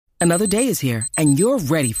Another day is here, and you're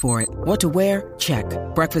ready for it. What to wear? Check.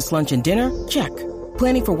 Breakfast, lunch, and dinner? Check.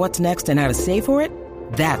 Planning for what's next and how to save for it?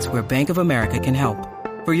 That's where Bank of America can help.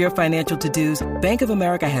 For your financial to-dos, Bank of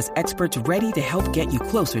America has experts ready to help get you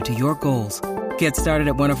closer to your goals. Get started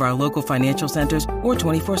at one of our local financial centers or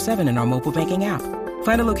 24/7 in our mobile banking app.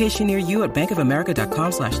 Find a location near you at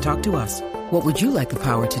bankofamerica.com/talktous. What would you like the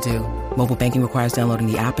power to do? Mobile banking requires downloading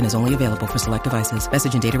the app and is only available for select devices.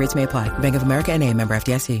 Message and data rates may apply. Bank of America N.A., member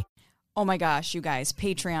FDIC. Oh my gosh, you guys,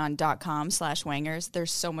 patreon.com/wangers.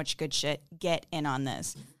 There's so much good shit. Get in on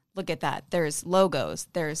this. Look at that. There's logos.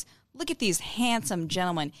 Look at these handsome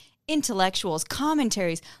gentlemen, intellectuals,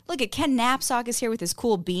 commentaries. Look at Ken Knapsack is here with his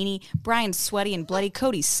cool beanie. Brian's sweaty and bloody.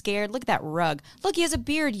 Cody's scared. Look at that rug. Look, he has a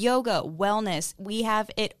beard. Yoga, wellness. We have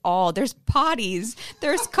it all. There's potties.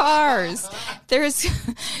 There's cars. There's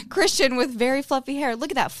Christian with very fluffy hair.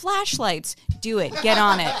 Look at that. Flashlights. Do it. Get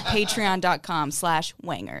on it.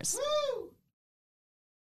 Patreon.com/wangers.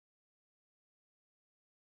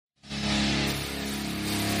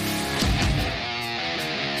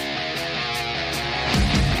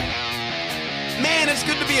 Man, it's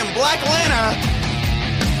good to be in Black Atlanta.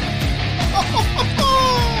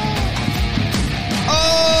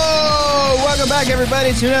 Oh, welcome back,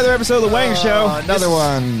 everybody, to another episode of The Wanger Show. Another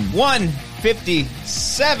one.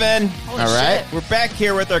 157. Holy All right. shit. We're back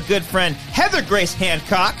here with our good friend, Heather Grace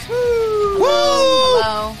Hancock. Woo!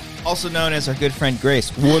 Hello. Also known as our good friend, Grace.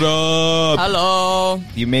 What up? Hello.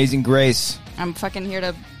 The amazing Grace. I'm fucking here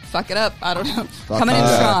to fuck it up. I don't know. Fuck Coming in it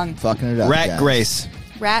up. strong. Fucking it up, Rat guys. Grace.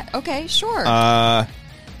 Rat. Okay, sure.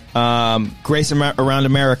 Grace Around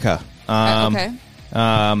America. Okay.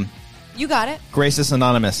 You got it. Grace is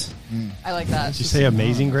Anonymous. I like that. Did you say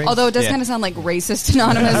Amazing Grace? Although it does Yeah. kind of sound like racist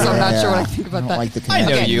anonymous, so I'm not sure what I think about I don't that. like the I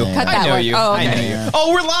know Okay, you. cut I that know one. you. Oh, okay. I know you.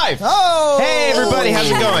 Oh, we're live. Oh! Hey, everybody.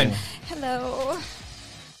 How's it going? Hello.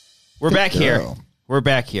 We're back here. girl. We're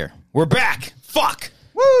back here. We're back. Fuck.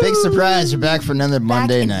 Big surprise. You're back for another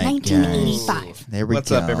Monday in night. 1985. Guys. There we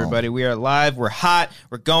What's go. up, everybody? We are live. We're hot.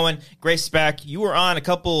 We're going. Grace is back. You were on a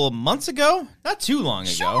couple months ago? Not too long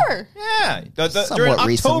ago. Sure. Yeah. During Somewhat October,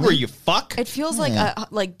 recently. you fuck. It feels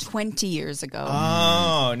like 20 years ago.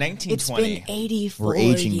 Oh, It's 1920. been 84 We're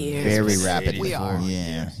aging years. very rapidly. We are.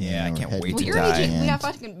 Yeah, I can't wait Well, to you're die. aging. We got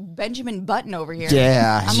fucking Benjamin Button over here.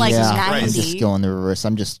 Yeah. I'm like yeah. 90. I'm just going the reverse.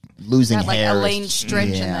 I'm just losing Got like hair. Elaine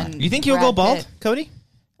Stritch Yeah. and then You think you'll go Brad bald, Pitt. Cody?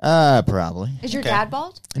 Probably. Is your Okay. dad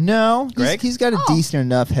bald? No. Greg? He's got a Oh. decent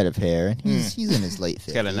enough head of hair. And he's in his late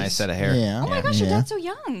 50s. Got a nice set of hair. Yeah. Oh my gosh, your dad's so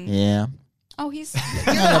young. Yeah. Oh, he's. I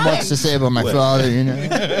don't know much to say about my father, you know.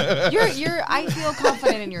 You're. I feel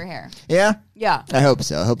confident in your hair. Yeah. Yeah. I hope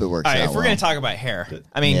so. I hope it works All right, out if we're well. going to talk about hair,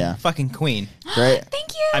 I mean, Yeah. fucking queen. Great.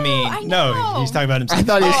 Thank you. I mean, know. No, he's talking about himself. I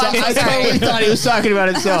thought he was. Oh, I'm I sorry. totally thought he was talking about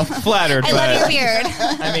himself. Flattered, I but love your beard.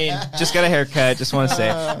 I mean, just got a haircut. Just want to say.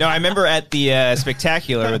 No, I remember at the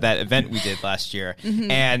Spectacular, that event we did last year,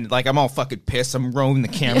 and like I'm all fucking pissed. I'm rolling the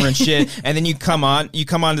camera and shit, and then you come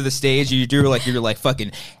onto the stage, and you do like you're like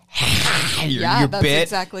fucking. Yeah, your that's bit.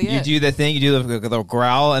 exactly You it. do the thing. You do the little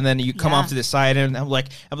growl, and then you come Yeah. off to the side, and I'm like,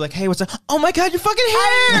 hey, what's up? Oh my god, your fucking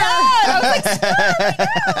hair!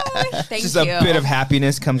 Thank Just you. a bit of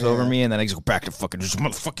happiness comes over me, and then I just go back to fucking just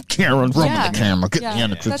motherfucking camera and Yeah. The camera. Get Yeah. me on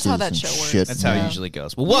the That's how that show works. Shit. That's how it usually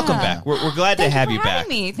goes. Well, welcome Yeah. back. We're glad Thank to have you you for back. having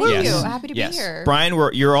me. Thank Yes. you. Happy to Yes. be here. Brian,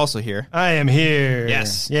 you're also here. I am here.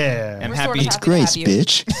 Yes. Yeah. I'm We're happy. sort of happy to Grace, have you.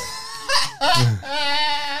 bitch.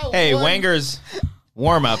 Hey, Wanger's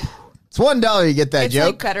warm up. It's $1 you get that It's joke.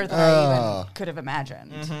 like better than I even could have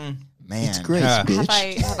imagined. Man, it's Grace,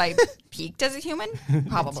 bitch. Have I peaked as a human?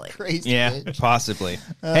 Probably. Grace, Yeah, bitch. possibly.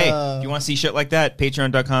 Hey, if you want to see shit like that,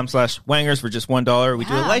 patreon.com/wangers for just $1. We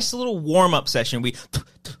do a Yeah. nice little warm up session. We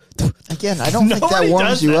Again, I don't think that Nobody warms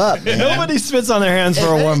does you that. up, man. Nobody spits on their hands for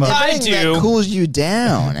a warm up. I Anything do. That cools you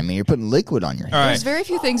down. I mean, you're putting liquid on your All hands. right. There's very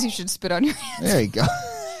few things you should spit on your hands. There you go.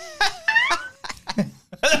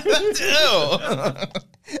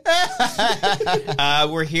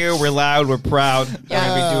 We're here. We're loud. We're proud.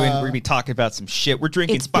 Yeah. We're gonna be talking about some shit. We're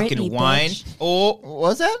drinking It's fucking Britney, wine. bitch. Oh, What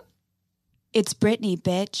was that? It's Britney,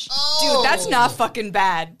 bitch. Dude, that's not fucking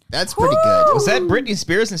bad. That's pretty good. was that Britney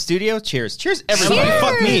Spears in studio? Cheers. Cheers, everybody. Cheers.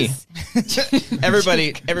 Fuck me.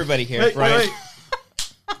 Everybody here, Wait, right? wait.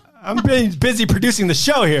 I'm busy producing the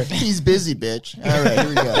show here. He's busy, bitch. All right, here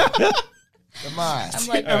we go. Come on. I'm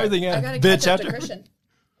like, Everything I else. gotta Bitch catch up to after. Christian.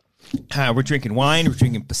 We're drinking wine. We're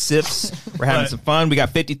drinking Pacifics. We're having What? some fun. We got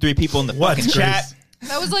 53 people in the What's fucking chat.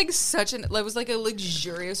 That was like that was like a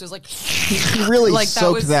luxurious. It was like He really Like, that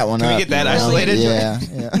soaked was- that one Can up. we get that you know? isolated? Yeah.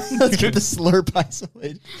 Let's get the slurp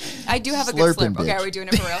isolated. I do have a good Slurping, slurp. Okay, bitch. are we doing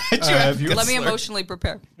it for real? If you- Let me emotionally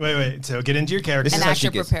prepare. Wait. So get into your character. This An is how actor she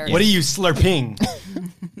gets- prepared. yeah. What are you slurping?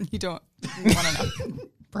 You don't want to know.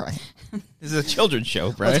 Brian. This is a children's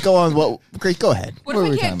show, Brian. Let's go on. Great, go ahead. What were if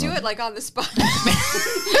I we can't talking do about? it like on the spot?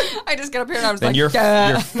 I just got up here and I was Then like, you're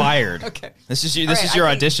 "Duh." fired. Okay. This is All right, your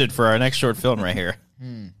I think- audition for our next short film right here.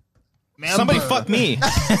 Somebody fuck me.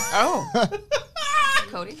 Oh.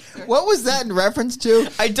 Cody? What was that in reference to?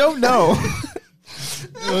 I don't know.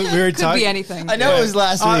 We were Could talking. be anything. I know it was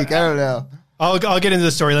last week. I don't know. I'll get into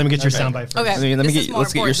the story. Let me get your soundbite first. Okay. Let me this get- is more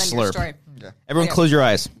let's get your important than slurp. story. Everyone, Okay. close your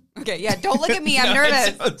eyes. Okay, yeah, don't look at me. I'm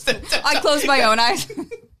nervous. I closed my own eyes.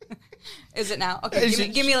 Is it now? Okay,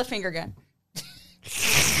 give me the finger gun.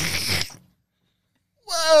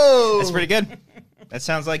 Whoa. That's pretty good. That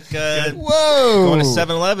sounds like Whoa. going to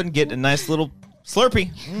 7-Eleven, getting a nice little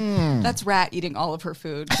Slurpee. That's Rat eating all of her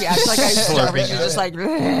food. She acts like I starved. She's just like,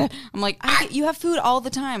 "Bleh." I'm like, you have food all the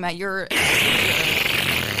time at your.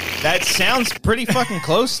 That sounds pretty fucking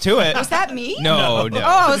close to it. Was that me? No. Oh,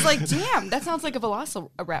 I was like, damn, that sounds like a dinosaur.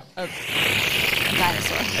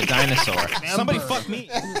 A dinosaur. Somebody fuck me.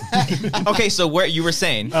 Okay, so where you were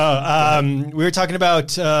saying We were talking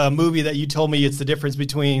about a movie that you told me it's the difference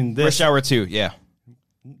between this. Rush Hour 2, yeah.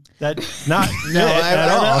 That not No,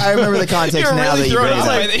 I remember the context You're now really that you throwing bring it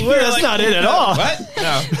it up. away. Well, that's not it at all. What?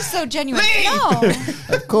 No. So genuine. No.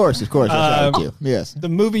 Of course. That's what I do. Yes. The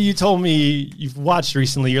movie you told me you've watched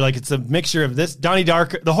recently, you're like, it's a mixture of this, Donnie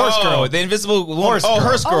Darko, the horse girl. The Invisible Horse Woman. Girl.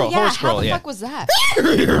 Horse Girl. Oh, yeah. Horse Girl, How the yeah. fuck was that?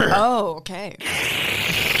 Oh, okay.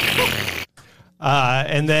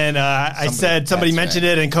 And then I said somebody that's mentioned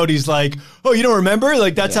it, and Cody's like, "Oh, you don't remember?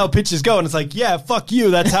 Like that's how pitches go." And it's like, "Yeah, fuck you.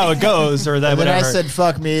 That's how it goes." Or that And then whatever. I said,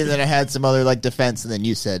 fuck me. Then I had some other like defense. And then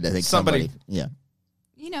you said, I think somebody. Yeah.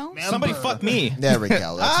 You know, Somebody fuck me. There we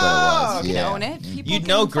go. That's what it was. you Yeah. own it. People You'd can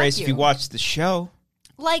know, fuck Grace, if you you. watched the show.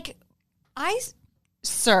 Like,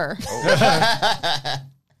 sir.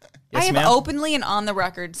 Yes, I have ma'am? openly and on the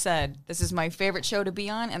record said this is my favorite show to be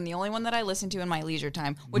on and the only one that I listen to in my leisure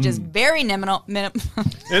time, which is very minimal.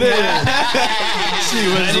 It is. She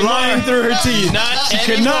was lying through her teeth. Not She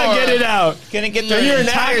could not anymore. get it out. Couldn't get through You're an an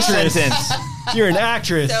entire actress. sentence. You're an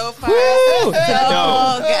actress. So far, so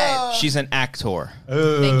good. She's an actor.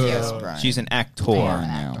 Thank you. Brian. She's an actor. I'm an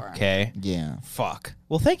actor. Okay. Yeah. Fuck.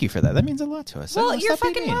 Well, thank you for that. That means a lot to us. Well, Oh, you're stop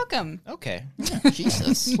being fucking mean. welcome. Okay.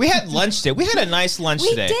 Jesus. We had lunch today. We had a nice lunch We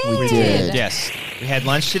today. did. We did. Yes. We had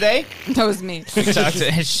lunch today. That was me. We talked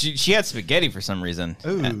to, she had spaghetti for some reason.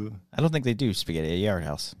 Ooh. I don't think they do spaghetti at Yard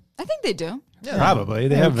House. I think they do. Probably.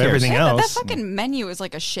 They have cares? everything That else. fucking menu is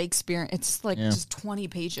like a Shakespeare. It's like just 20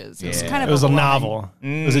 pages. It's Yeah. kind of It was a overwhelming. novel.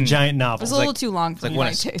 It was a giant It novel. was a little too long for like my when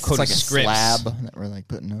a taste. Cody It's like a Scripts. slab that we're like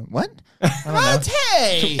putting up. What? What?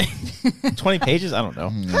 Hey! 20 pages? I don't know.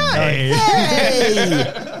 Hey.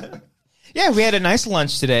 Hey! Yeah, we had a nice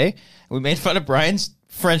lunch today. We made fun of Brian's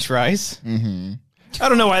French fries. I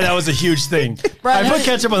don't know why that was a huge thing. I put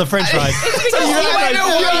ketchup on the French fries. You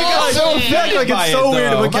act like it's so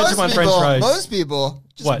weird to put ketchup on French fries. Most people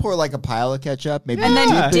just What? pour like a pile of ketchup, maybe And then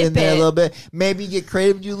dip it in dip there a it. little bit. Maybe get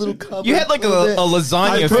creative, do a little cover. You had like a little bit. lasagna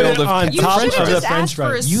I put filled it on of You top should of have the just French asked for a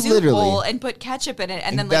fries. You soup literally- bowl and put ketchup in it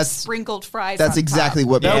and then like that's- sprinkled fries That's on exactly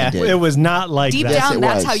top. what No, we did. it was not like Deep that. Yes, down, it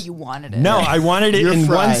that's was. how you wanted it. No, I wanted it Your in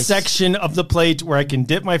one fries. section of the plate where I can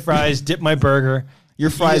dip my fries, dip my burger. Your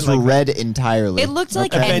fries like were red entirely. It looked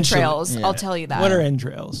like Okay. entrails, Eventually. I'll tell you that. What are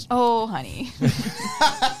entrails? Oh, honey.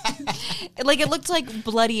 Like it looked like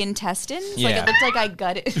bloody intestines. Like Yeah. it looked like I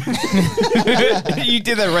gutted. You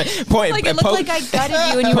did that right. Point. Like it looked like I gutted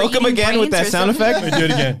you and you were Poke him eating again with that brains or sound something. effect. Wait, do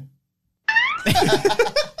it again.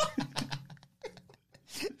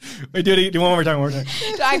 Wait, do it. Do one more time. One more time.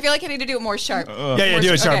 I feel like I need to do it more sharp. Yeah,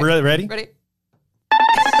 do it sharp. Okay. Ready? Ready?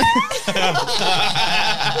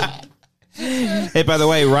 Hey, by the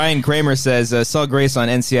way, Ryan Kramer says, saw Grace on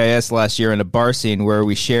NCIS last year in a bar scene where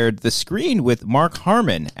we shared the screen with Mark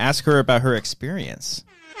Harmon. Ask her about her experience.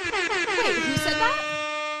 Wait, who said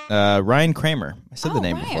that? Ryan Kramer. I said the Oh,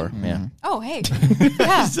 name Ryan. before. Yeah. Oh, hey.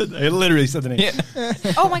 Yeah. I literally said the name. Yeah.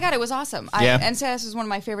 Oh my God, it was awesome. Yeah. NCIS is one of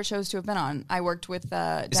my favorite shows to have been on. I worked with Is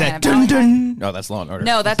Diana that dun Valentine. dun? No, that's Law and Order.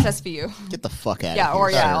 No, that's SVU. Get the fuck out Yeah, of here.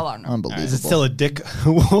 or yeah, sir. I'll learn. Unbelievable. Is it still a Dick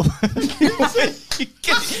Wolf?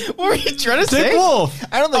 What were you trying to Dick say? Wolf.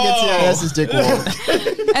 I don't think NCIS is Dick Wolf.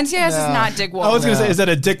 NCIS is not Dick Wolf. I was going to say, is that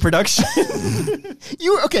a dick production?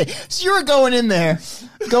 So you were going in there,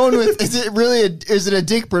 going with, is it a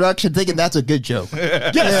dick production thinking that's a good joke?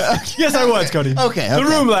 Yes, I was, Cody. Okay. The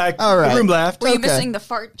room laughed. All right. The room laughed. Were you Okay. missing the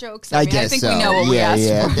fart jokes? I I guess think so. we know what we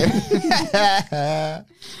asked for. Yeah.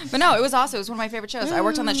 But no, it was awesome. It was one of my favorite shows. I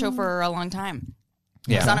worked on that show for a long time.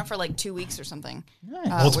 I was Yeah. on it for like 2 weeks or something.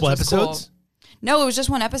 Multiple which was cool. episodes? No, it was just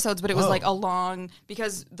one episode, but it was like a long,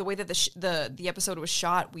 because the way that the episode was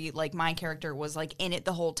shot, my character was like in it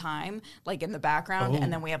the whole time, like in the background,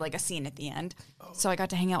 and then we have like a scene at the end. So I got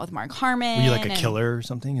to hang out with Mark Harmon. Were you like a killer or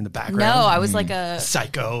something in the background? No, I was like a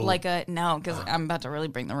psycho. because I'm about to really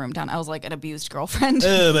bring the room down. I was like an abused girlfriend.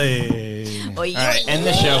 Oh, babe. All right, end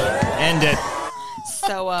the show. End it.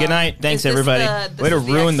 So Good night. Thanks, is this everybody. this Way to is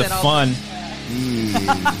the ruin the exit fun.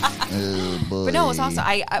 Oh, boy. But no, it was awesome.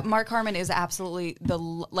 Mark Harmon is absolutely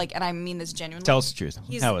and I mean this genuinely. Tell us the truth.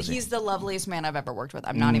 How was He's the loveliest man I've ever worked with.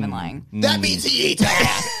 I'm not even lying. That means he eats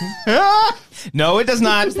ass. No, it does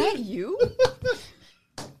not. Is that you?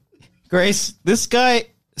 Grace, this guy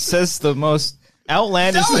says the most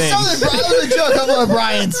outlandish things. That was a joke of what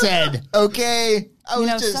Brian said. Okay, I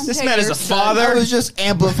was some This take man is your a son- father. I was just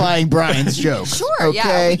amplifying Brian's joke. Sure, yeah,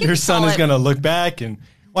 Okay. we can Your son call is it- going to look back and,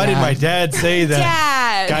 why did my dad say that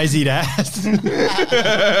Dad. guys eat ass?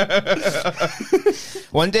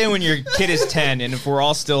 One day when your kid is 10 and if we're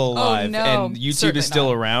all still alive no. and YouTube Certainly is still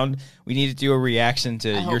not. around, we need to do a reaction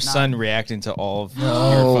to hope your not. son reacting to all of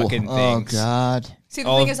your fucking Oh things. God. See, the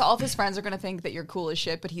thing is, all of his friends are going to think that you're cool as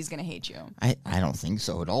shit, but he's going to hate you. I don't think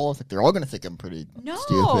so at all. I think they're all going to think I'm pretty No.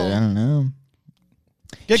 stupid. I don't know.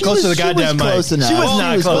 Get She close was- to the she was goddamn mic. close enough. She was She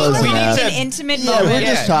not was close. close We enough. need An to. intimate Yeah, moment. we're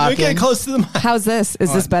just You talking. get close to the mic. How's this?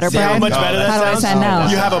 Is this better, See how Brian? much better that How do I sounds? sound now?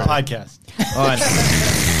 You have a podcast.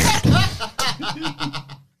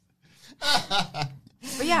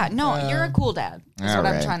 But yeah, no, you're a cool dad. That's all what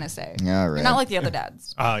I'm right. trying to say. All You're right. not like the other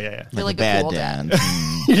dads. Oh, yeah. You're like bad a cool dad.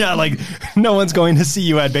 You're not like, no one's going to see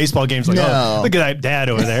you at baseball games like, No. oh, look at that dad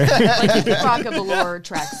over there. Like you could rock a velour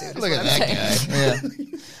tracksuit. Look at that guy.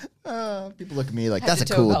 Yeah. People look at me like, Head that's a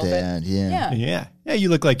to toe cool velvet. dad. Yeah. Yeah. Yeah, you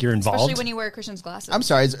look like you're involved. Especially when you wear Christian's glasses. I'm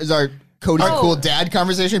sorry. Is our Cody's Oh. cool dad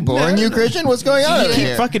conversation boring you, Christian? What's going on over You keep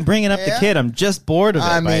here? fucking bringing up the Yeah? kid. I'm just bored of it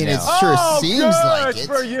I by mean, now. it sure seems like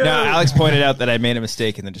it. you. No, Alex pointed out that I made a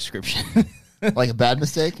mistake in the description. Like a bad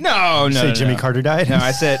mistake? No, Say no. Jimmy Carter died? No,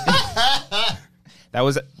 I said that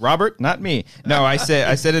was Robert, not me. No, I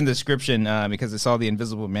said in the description because I saw The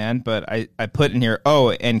Invisible Man, but I put in here,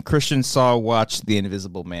 oh, and Christian watched The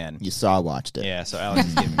Invisible Man. You watched it. Yeah, so Alex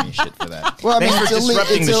is giving me shit for that. Well, I Thanks mean, for it's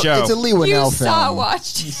disrupting the show. It's a Lee you Winnell saw film.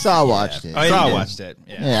 watched. You watched it. I Yeah. watched it.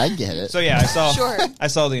 Yeah. Yeah, I get it. So yeah, Sure. I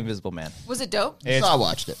saw The Invisible Man. Was it dope? It's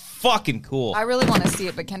watched it. fucking cool. I really want to see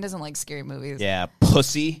it, but Ken doesn't like scary movies. Yeah,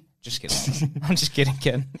 pussy. Just kidding. I'm just kidding,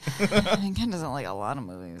 Ken. And Ken doesn't like a lot of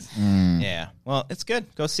movies. Yeah. Well, it's good.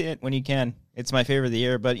 Go see it when you can. It's my favorite of the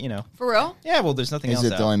year, but you know. For real? Yeah, well, there's nothing Is else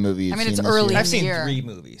it out. the only movie you've I mean, seen it's this early. year? I've seen year. 3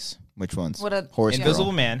 movies. Which ones? What a- Horse Invisible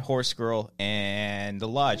Girl. Man, Horse Girl, and The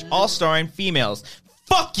Lodge. All starring females.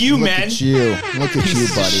 Fuck you, Look man. at you. Look at you, Piece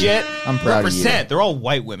of buddy. shit. I'm proud of you. Represent. They're all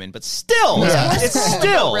white women, but still. Yeah. It's Like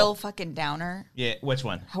still. a real fucking downer. Yeah, which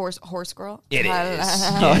one? Horse girl. It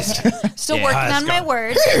is. Still Yeah. working Horse on my girl.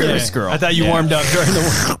 words. Horse Girl. I thought you Yeah. warmed up during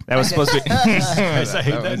the That was supposed to be. I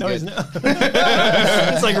hate that noise now.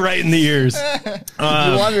 It's like right in the ears. You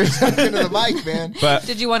wanted something into the mic, man. But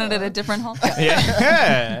Did you want it at a different hall?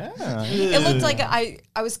 yeah. It looked like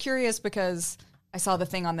I was curious because I saw the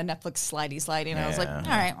thing on the Netflix slidey, and I was like, all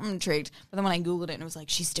right, I'm intrigued. But then when I Googled it and it was like,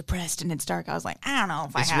 she's depressed and it's dark, I was like, I don't know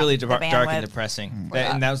if I It's have really the dark and bandwidth. depressing.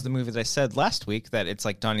 And that was the movie that I said last week that it's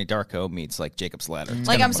like Donnie Darko meets like Jacob's Ladder. It's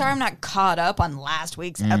Like, kinda I'm sorry I'm not caught up on last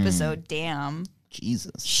week's episode. Damn.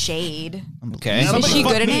 Jesus. Shade. okay. Is she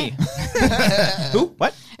Fuck good in me. it? Who?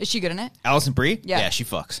 What? Is she good in it? Alison Brie? Yeah. Yeah, she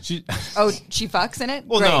fucks. Oh, she fucks in it?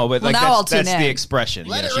 Well, Great. no, but like now I'll tune that's the in. expression.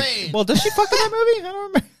 Let it rain. Well, does she fuck in that movie? I don't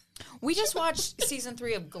remember. We just watched season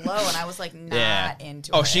 3 of Glow, and I was like, not Yeah.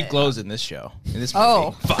 into it. Oh, she glows in this show. In this movie.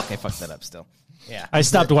 Oh. Fuck, I fucked that up still. Yeah. I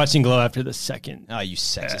stopped watching Glow after the second Oh, you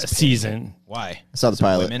sexist pig. season. Why? I saw the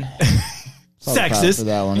pilot. Women? Saw the pilot Sexist. for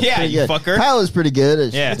that one. It's Yeah, pretty you good. fucker. Pilot was pretty good. I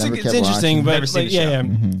just Yeah. never It's kept interesting, watching. but Never seen like,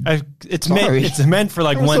 the show. it's Sorry. it's meant for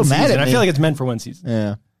like Everyone's one so mad season. at I me. feel like it's meant for one season.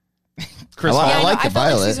 Yeah. Chris I Hall. like- Yeah, I, know, like I the felt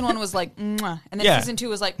like pilot. season 1 was like, mwah. And then Yeah. season 2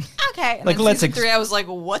 was like, okay. And Like, then let's season ex- 3, I was like,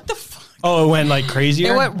 what the fuck? Oh, it went like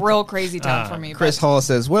crazier. It went real crazy town for me. Chris but Hall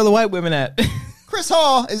says, "Where are the white women at?" Chris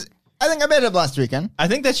Hall is. I think I met him last weekend. I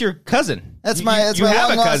think that's your cousin. That's You- my you, that's you my have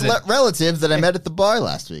long a lost cousin. relative that I met at the bar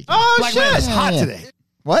last week. Oh Black shit! man is hot Yeah. today.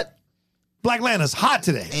 What? Black Atlanta's hot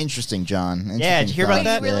today. Interesting, John. Yeah, did you hear about Wait,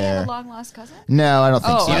 that? you really have There. a long lost cousin? No, I don't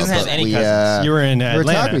think Oh, so. he doesn't have but any we, cousins. You were in We're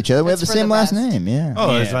Atlanta. talking to each other. We have the That's for same the last best. name. Yeah.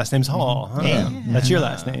 Oh, his Yeah. last name's Hall. Huh? Yeah. That's your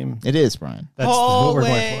last name. It is, Brian. That's what we're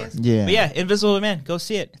going Always. for. Yeah. But yeah, Invisible Man. Go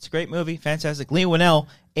see it. It's a great movie. Fantastic. Lee Winnell,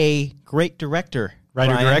 a great director.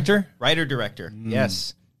 Writer-director? Writer-director.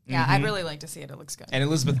 Yes. Yeah, I'd really like to see it. It looks good. And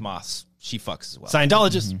Elizabeth Moss. She fucks as well.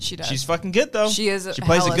 Scientologist. She does. She's fucking good, though. She is a She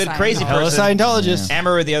plays a hella good crazy Scientologist. Hella person. Scientologist.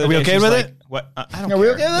 Amber the other Are we day, okay she's with like, it? What? I don't Are we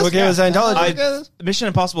care. okay with this? Okay with Scientology? Mission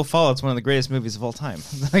Impossible Fallout's one of the greatest movies of all time.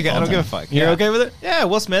 Like, I don't give a fuck. You're Yeah. okay with it? Yeah,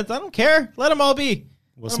 Will Smith. I don't care. Let them all be.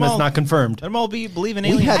 Will Let 'em Smith's all- not confirmed. Let them all be believe in We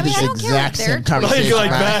aliens. had I mean, this I don't care exact if they're same tweets. conversation.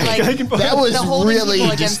 Like last back. week. I can put- That was the holding really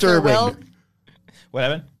people against their disturbing. will. What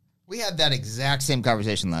happened? We had that exact same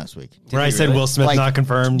conversation last week. Where I we said really? Will Smith Like, not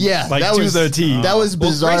confirmed. Yeah, like that to was the T. That was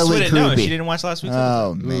Well, Grace bizarrely wouldn't know. creepy. She didn't watch last week's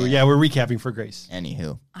Oh Ooh, man. yeah, we're recapping for Grace.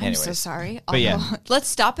 Anywho, I'm so Anyways. sorry. But yeah. Let's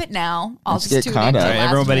stop it now. I'll Let's just get tune caught into up. All right,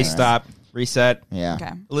 last everybody week. stop. Reset. yeah.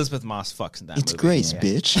 Okay. Elizabeth Moss fucks in that It's movie. Grace, Yeah.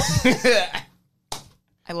 bitch.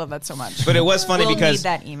 I love that so much. But it was funny We'll because need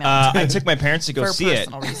that email. I took my parents to go For see it.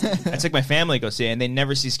 personal reasons. I took my family to go see it, and they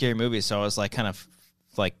never see scary movies. So I was like, kind of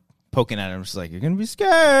like poking at them, just like, "You're gonna be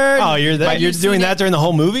scared." Oh, you're Have you doing seen that it? during the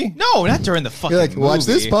whole movie? No, not during the fucking. You're like, watch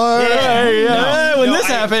movie. this part. Hey, when No, this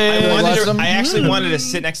happened. I, Watch them. I actually wanted to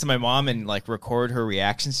sit next to my mom and like record her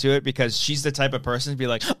reactions to it because she's the type of person to be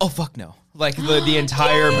like, "Oh fuck no!" Like the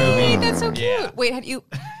entire Yay, movie. that's so cute. Yeah. Wait,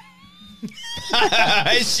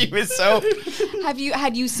 She was so.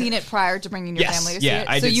 had you seen it prior to bringing your Yes, family to see yeah, it?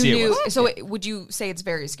 I so did you see it knew. once. So would you say it's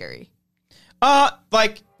very scary?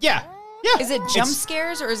 Like yeah. Is it jump It's-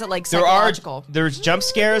 scares or is it like There psychological? there's jump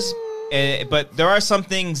scares, but there are some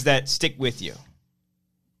things that stick with you.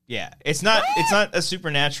 Yeah, it's not a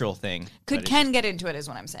supernatural thing. Could but Ken get into it? Is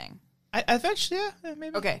what I'm saying. I've actually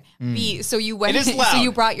maybe. Okay. B. So you went. It is So loud.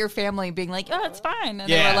 you brought your family, being like, "Oh, it's fine," and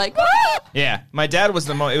they Yeah. were like, "Ah!" Yeah, my dad was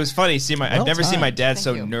the most. It was funny. I've never seen my dad Thank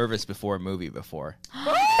so you. nervous before a movie before.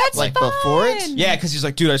 "That's Like fun." before it? Yeah, because he's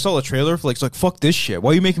like, dude, I saw the trailer for like, fuck this shit.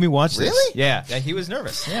 Why are you making me watch this? Really? Yeah, he was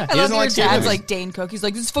nervous. Yeah, I he love doesn't your like scary dad's movies. like Dane Cook. He's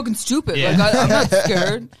like, "This is fucking stupid." Yeah. Like, I'm not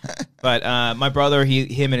scared. But my brother,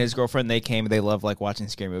 him and his girlfriend, they came. They love like watching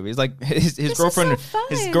scary movies. Like his is girlfriend, so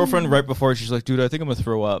his fun. girlfriend right before she's like, dude, I think I'm gonna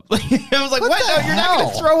throw up. I was like, What what? the No, you're not gonna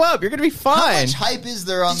hell? throw up. You're gonna be How fine. much hype is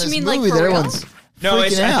there on Did you this mean, like, movie for that real? everyone's No,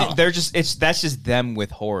 freaking I out? think they're just that's just them with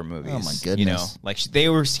horror movies. Oh, my You know, goodness. like they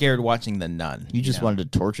were scared watching The Nun. You just know?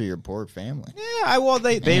 wanted to torture your poor family. Yeah,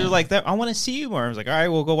 they were like that. I want to see you more. I was like, all right,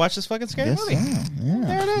 we'll go watch this fucking scary Yes, movie. yeah.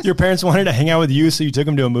 There it is. Your parents wanted to hang out with you, so you took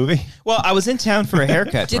them to a movie? Well, I was in town for a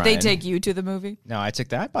haircut. Did they Brian. take you to the movie? No, I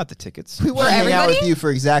bought the tickets. We want to hang out everybody? with you for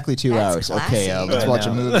exactly 2 That's hours. Okay, classy. let's I watch a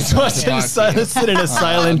know. movie. Let's let's sit in a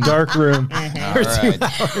silent, dark room. All right. Where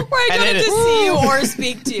I And got then to see you or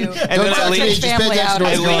speak to you. And then I touch leave. me, just pay family attention out. to I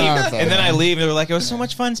what's And going on leave, with and then them. I leave, and they were like, "It was so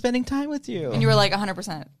much fun spending time with you." you were like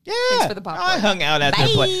 100%. Yeah, Thanks for the popcorn. I hung out at their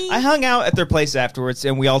place. I hung out at their place afterwards,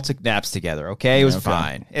 and we all took naps together. Okay, it was Okay.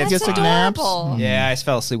 fine. That's It's took fine. naps? adorable. Yeah, I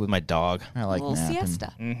fell asleep with my dog. I like Little napping.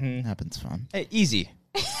 siesta. Happens fun. Hey, easy.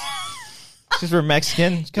 Because we're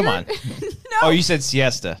Mexican. Come on. Oh, you said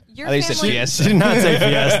siesta. Your I thought you said family- She did fiesta. not say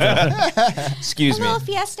fiesta. Excuse A me. little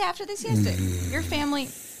fiesta after the siesta. Your family.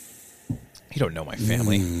 You don't know my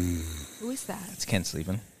family. Who is that? It's Ken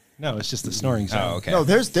sleeping. No, it's just the snoring sound. Oh, okay. No,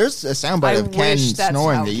 there's a soundbite I of Ken wish that's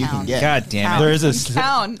snoring how that you can count. get. God damn it. There is a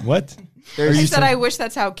Count. What? I There's said I wish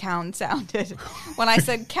that's how Cown sounded. When I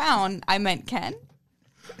said Cown, I meant Ken.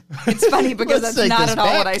 It's funny because Let's that's take not this at all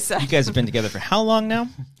back. what I You said. guys have been together for how long now?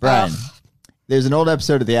 Brian. There's an old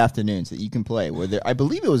episode of The Afternoons that you can play where I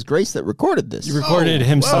believe it was Grace that recorded this. You recorded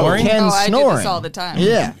him snoring? Ken Oh, I do snoring. this all the time.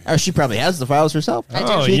 Yeah. Oh, she probably has the files herself. I do.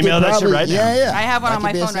 Oh, She could email that shit probably- right now. Yeah, yeah. I have one That on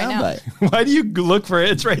my could be a phone right now. soundbite. Why do you look for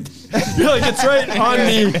it? It's right. You're like, it's right on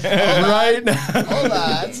me right now. Hold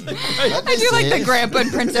on. I do like the grandpa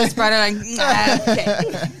and Princess Bride. I'm like,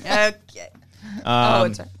 okay. Oh,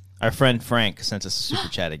 it's right. Our friend Frank sent us a super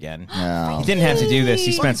chat again. No. He didn't have to do this.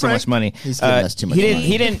 He spent so much money. He's giving us too much he didn't, money.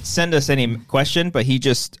 He didn't send us any question, but he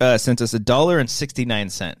just sent us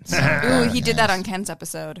 $1.69. Ooh, he did that on Ken's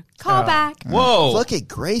episode. Call back. Whoa! Look at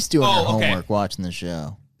Grace doing her Oh, okay. homework watching the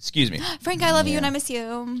show. Excuse me. Frank, I love you and I miss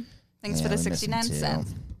you. Thanks for the we miss him 69 too.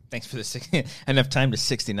 cents. Thanks for the enough time to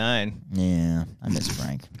 69. Yeah, I miss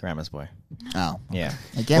Frank. Grandma's boy. Oh, Yeah.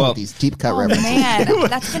 again Well, with these deep cut Oh, references. man.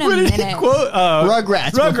 That's been a minute. Quote, Rugrats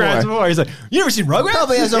Rugrats before. before. He's like, you never seen Rugrats?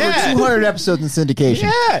 Probably has over Yeah. 200 episodes in syndication.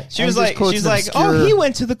 Yeah. She And was just like, quotes she's an like, obscure- oh, he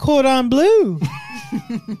went to the Cordon Bleu.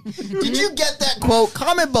 Did you get that quote?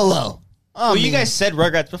 Comment below. Well, you guys said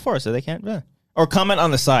Rugrats before, so they can't. Or comment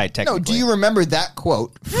on the side, No, technically. do you remember that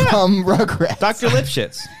quote from Rugrats? Dr.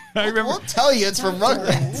 Lipschitz. I remember. We'll tell you it's from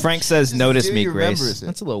Rugrats. Frank says, "Notice do me, you Grace." remember it?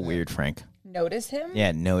 That's a little weird, Frank. Notice him?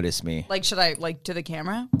 Yeah, notice me. Like, should I, like, to the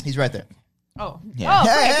camera? He's right there. Oh. Yeah. Oh,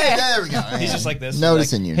 Hey, okay. there we go. He's just like this.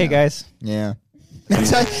 Noticing like, you Hey, now. guys. Yeah.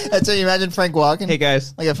 That's how you imagine Frank walking? Hey,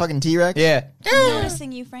 guys. Like a fucking T-Rex? Yeah.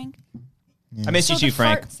 Noticing you, Frank. I miss you So too, the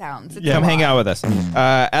Frank. fart sounds. It's Yeah. Come a hang lot. out with us.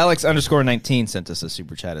 Alex_19 sent us a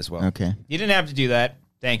super chat as well. Okay. You didn't have to do that.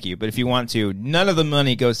 Thank you. But if you want to, none of the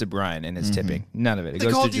money goes to Brian and his tipping. None of it. It They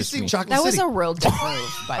goes to called just DC me. Chocolate That was City. a real dick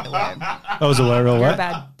move, by the way. That was a real You're a what?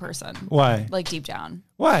 bad person. Why? Like, deep down.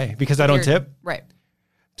 Why? Because I don't You're- tip? Right.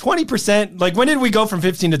 20%. Like, when did we go from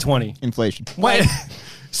 15 to 20? Inflation. Why?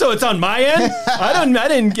 So it's on my end? I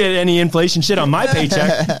didn't get any inflation shit on my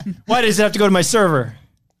paycheck. Why does it have to go to my server?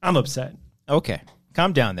 I'm upset. Okay.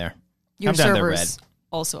 Calm down there. Your Calm down there, Red. server's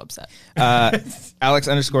also upset.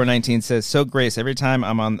 Alex_19 says, "So Grace, every time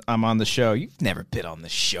I'm on the show, you've never been on the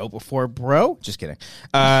show before, bro." Just kidding.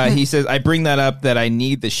 He says, "I bring that up that I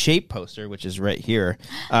need the shape poster, which is right here.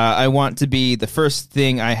 I want to be the first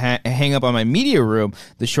thing I hang up on my media room.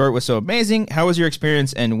 The short was so amazing. How was your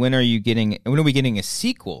experience? And when are we getting a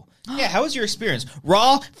sequel?" Yeah, how was your experience?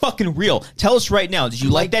 Raw, fucking real. Tell us right now. Did you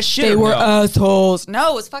like that shit? They or were no? assholes.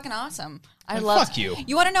 No, it was fucking awesome. I Man, love fuck you.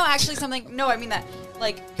 You want to know actually something? No, I mean that.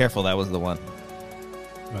 Like, Careful, that was the one.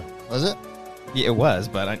 Was it? Yeah, it was,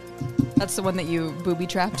 but that's the one that you booby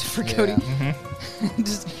trapped for Cody.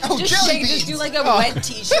 just jelly just do beans. like a wet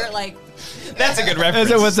t-shirt, like. that's a good reference.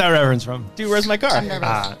 What's that reference from? Dude, where's my car? I'm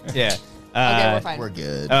nervous. Yeah. Okay, we're fine. We're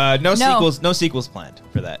good. No sequels planned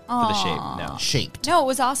for that for the shape. Aw. No. Shaped. No, it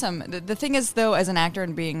was awesome. The thing is, though, as an actor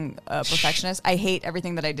and being a perfectionist, I hate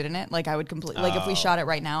everything that I did in it. Like, I would completely, like, if we shot it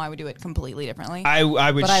right now, I would do it completely differently. I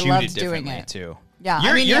would But I shoot loved it doing differently it. too. Yeah, I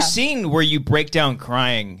your mean, yeah. scene where you break down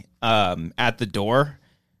crying at the door.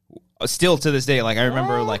 Still to this day, like I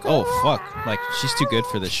remember, like, oh fuck, like she's too good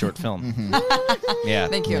for this short film. Yeah,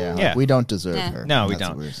 Thank you. Yeah, Yeah. We don't deserve Nah. her. No, we That's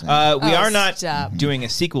don't. what we're saying. We Oh, are not stop. doing a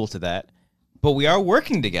sequel to that, but we are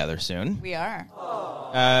working together soon. We are.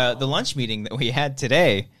 The lunch meeting that we had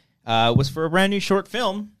today was for a brand new short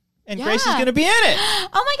film, and Grace is Yeah. going to be in it.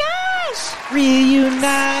 Oh my gosh!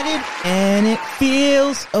 Reunited, and it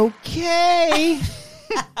feels okay.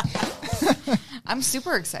 I'm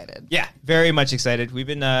super excited. Yeah, very much excited. We've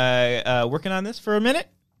been working on this for a minute,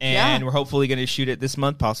 and Yeah. we're hopefully going to shoot it this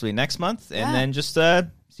month, possibly next month, and Yeah. then just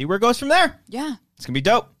see where it goes from there. Yeah, It's going to be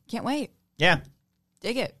dope. can't wait. Yeah,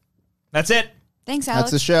 Dig it. that's it. Thanks,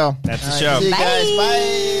 Alex. That's the show. That's the All show. See you guys.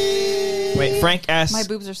 Bye. Bye. Wait, Frank asks, My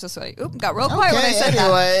boobs are so sweaty. Oop, got real quiet when I Okay, said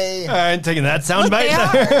anyway. All right, taking that sound Look,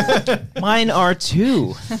 they bite. mine are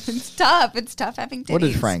too. that. It's tough. It's tough having titties. What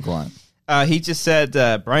did Frank want? He just said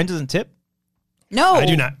Brian doesn't tip. No, I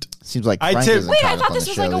do not. Seems like I Frank tip- doesn't Wait, I comment thought on this the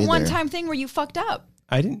was like show a either. one-time thing where you fucked up.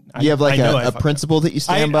 I didn't. You have like I know I a fucked up. principle that you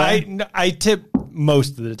stand by? I tip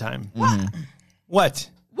most of the time. What?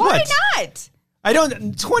 Why What? not? I don't.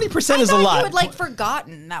 20% I is a thought lot. you had like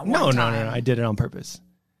forgotten that one no, time. no. I did it on purpose.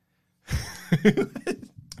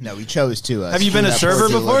 No, he chose to. Have you been a screw that server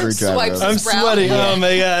poor before? delivery driver Swipes. over. I'm Brown. sweating. Yeah. Oh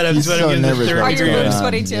my god, I'm He's sweating. so in the nervous third right Are your degree. boobs now.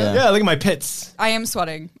 sweaty too? Yeah. Yeah, look at my pits. I am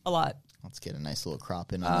sweating a lot. Let's get a nice little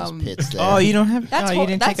crop in on those pits there. Oh, you don't have. That's oh, you hor-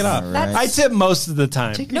 didn't take it that's- off. that's- I tip most of the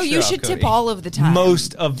time. Take No, your you shirt should off, tip Cody. all of the time.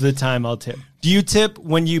 Most of the time, I'll tip. Do you tip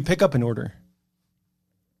when you pick up an order?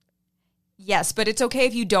 Yes, but it's okay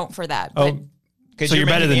if you don't for that. Oh, But Because So you're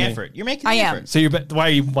better making than the me. effort. You're making I the am. effort. so you're.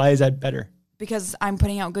 Why is that better? because I'm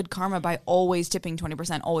putting out good karma by always tipping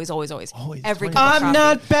 20%. Always. Always Every 20%. cup of I'm coffee.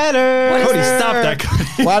 not better. What is Cody, that? stop that, Cody.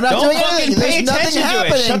 Well, I'm not Don't doing fucking anything. pay There's nothing attention to it.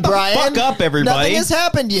 happening, Shut the Brian. fuck up, everybody. Nothing has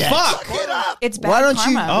happened yet. Fuck. It's bad Why don't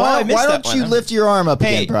you? karma. Oh, I Why, missed why that don't you one. lift your arm up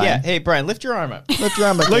Hey, again, Brian? yeah. Hey, Brian, lift your arm up. Lift your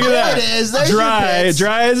arm up. Look at There that. it is. There's your Dry, bits.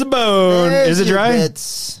 dry as a bone. There's Is it your dry?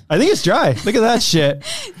 bits. I think it's dry. Look at that shit.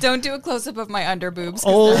 Don't do a close up of my under boobs.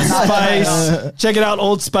 'cause Old they're not- Spice. Check it out,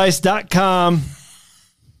 oldspice.com.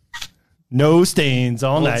 No stains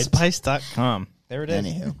all night. Oldspice.com. There it is.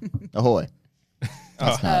 Anywho, ahoy.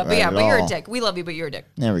 That's not But yeah, right but at you're a all. dick. We love you, but you're a dick.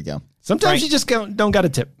 There we go. Sometimes Frank- you just don't got a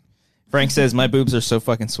tip. Frank says, my boobs are so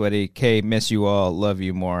fucking sweaty. Kay, miss you all. Love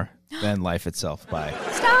you more than life itself. Bye.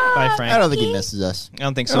 Stop. Bye, Frank. I don't think he misses us. I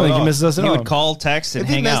don't think I so. don't at think he all. misses us at He all. would call, text, and If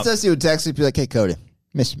he hang missed out. us, he would text me and be like, "Hey, Cody,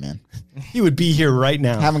 miss you, man. He would be here right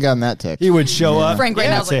now. Haven't gotten that text." He would show up. Frank right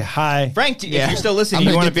and now is say like- hi. Frank, if Yeah. you're still listening, I'm you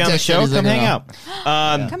gonna want to get be on the text show, messages come right hang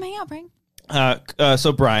now. out. Come hang out, Frank.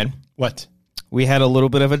 So, Brian, What? We had a little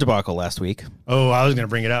bit of a debacle last week. Oh, I was going to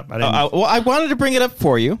bring it up. I didn't. Well, I wanted to bring it up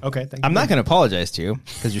for you. Okay, thank you. I'm not going to apologize to you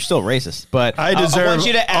because you're still racist, but I deserve want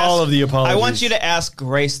you to ask, all of the apologies. I want you to ask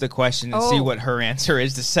Grace the question and see Oh. what her answer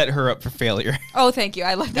is to set her up for failure. Oh, thank you.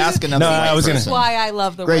 I love this. Ask another No, white I was gonna- This is person. why I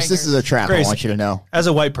love the Grace, this Wangers. is a trap. Grace. I want you to know. As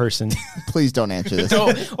a white person. Please don't answer this.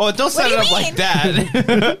 Don't set do it you up like mean?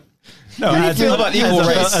 that. No, do you feel about equal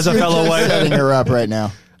race? As a You're fellow just white. setting her up right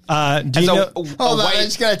now. Do you know? Hold on, I white,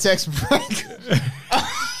 just got a text from Frank.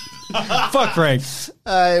 Fuck Frank.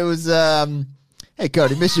 It was, hey,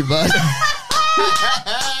 Cody, miss you, bud.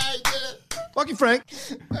 Fuck you, Frank.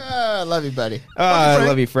 Love you, buddy. I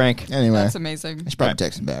love you, Frank. Anyway, That's amazing. I should probably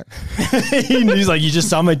text him back. He's like, you just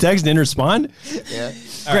saw my text and didn't respond? Yeah.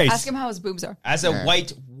 Grace, Ask him how his boobs are. As a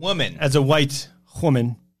white woman, as a white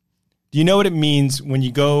woman, do you know what it means when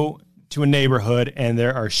you go to a neighborhood and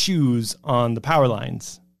there are shoes on the power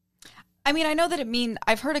lines? I mean, I know that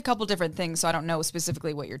I've heard a couple different things, so I don't know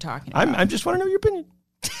specifically what you're talking about. I just want to know your opinion.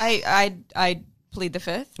 I plead the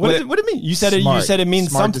fifth. What does it mean? You said it. Smart. You said it means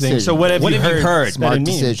Smart something. decision. So what have you heard? that Smart it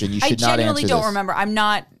means? decision. You I should not genuinely answer don't this. remember. I'm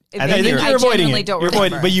not. I think you're avoiding genuinely it. don't You're remember.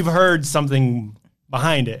 avoiding, but you've heard something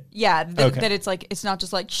behind it. Yeah, Okay. that it's like it's not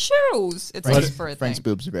just like shoes. It's Frank's, just for a Frank's thing.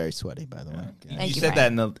 boobs are very sweaty, by the way. Thank you you, said Frank. that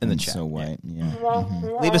in the And chat. so white. Yeah.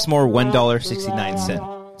 Leave us more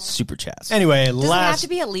 $1.69 super chats. Anyway, Does it have last to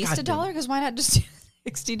be at least $1? Because why not just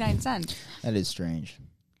 69 cents? That is strange.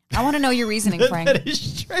 I want to know your reasoning, Frank. that is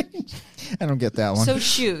strange. I don't get that one. So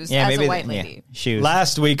shoes Yeah, as maybe a white lady. shoes.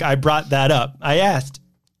 Last week I brought that up. I asked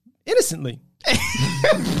innocently,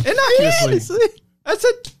 innocuously. I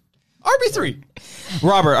said RB3.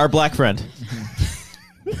 Robert, our black friend.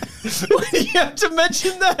 You have to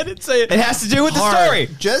mention that and say it. It has to do with the Hard. story.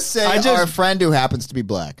 Just say I just- our friend who happens to be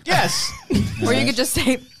black. Yes. Or you could just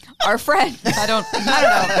say our friend. I don't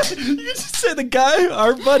know. You can just say the guy,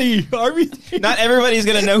 our buddy, RB3. Not everybody's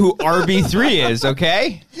going to know who RB3 is,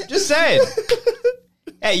 okay? Just say it.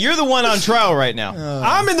 Hey, you're the one on trial right now.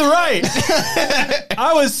 I'm in the right.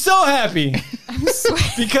 I was so happy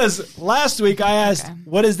because last week I asked,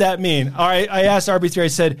 what does that mean? All right, I asked RB3, I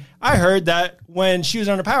said, I heard that when shoes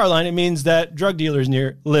are on a power line, it means that drug dealers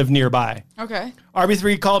live nearby. Okay.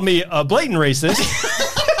 RB3 called me a blatant racist.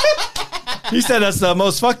 He said that's the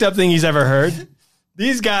most fucked up thing he's ever heard.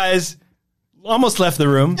 These guys almost left the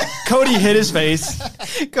room. Cody hit his face.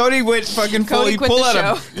 Cody went fucking Cody quit the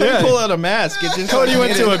show. pull out a mask. Cody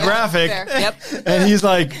went to a graphic. Fair. Yep. And he's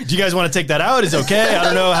like, do you guys want to take that out? It's okay. I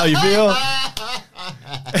don't know how you feel.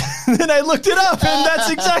 And then I looked it up, and that's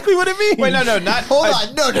exactly what it means. Wait, no, not. Hold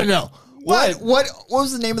on. No. What? What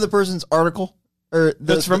was the name of the person's article? Or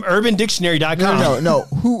That's from UrbanDictionary.com. No.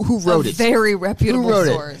 Who wrote it? Very reputable Who wrote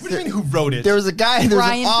it? source. What do you mean, who wrote it? There was a guy. There's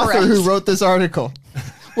Brian an author Perez. who wrote this article.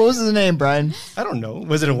 What was his name, Brian? I don't know.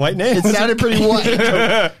 Was it a white name? It Was sounded pretty white.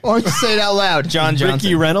 Why don't you say it out loud? John Johnson.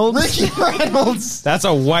 Ricky Reynolds? Ricky Reynolds. That's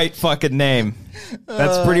a white fucking name.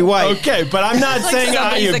 That's pretty white. Okay, but I'm not like saying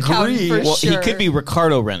I somebody's accountant agree. for Well, he Sure. could be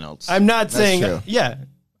Ricardo Reynolds. I'm not saying, true. yeah.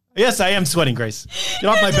 Yes, I am sweating, Grace. Get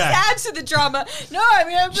off my Just back. adds to the drama. No, I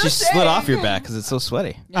mean, I'm just She saying. split off your back because it's so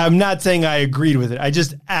sweaty. I'm not saying I agreed with it. I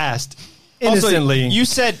just asked innocently. Also, you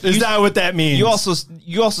said is that what that means? You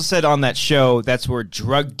also said on that show that's where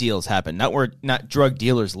drug deals happen, not drug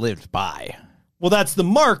dealers lived by. Well, that's the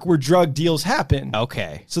mark where drug deals happen.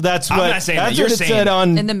 Okay. So that's I'm what not saying that's that. You're what it saying said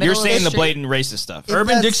on In the middle You're of saying the the street. blatant racist stuff.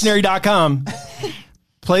 UrbanDictionary.com.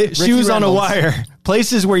 Shoes on a Reynolds. wire.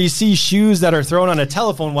 Places where you see shoes that are thrown on a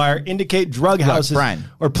telephone wire indicate drug houses Brian.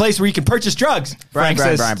 or place where you can purchase drugs. Frank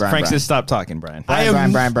Brian, says Brian. stop talking, Brian.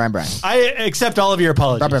 Brian. Brian. I accept all of your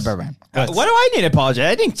apologies. Brian. What do I need to apologize?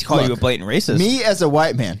 I didn't call you a Look, blatant racist. Me as a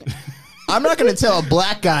white man, I'm not going to tell a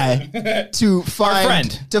black guy to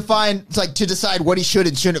find to decide what he should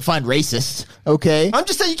and shouldn't find racist. Okay. I'm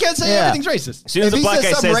just saying you can't say Yeah. everything's racist. As soon as If the he black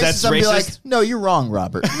guy something says that's I'm be like, racist, no, you're wrong,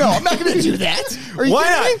 Robert. No, I'm not going to do that. Are you Why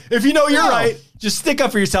kidding not? me? If you know you're No. right, just stick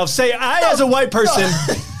up for yourself. Say, I, as a white person,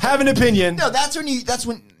 have an opinion. No, that's when you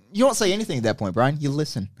don't say anything at that point, Brian. You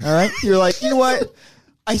listen. All right. You're like, you know what?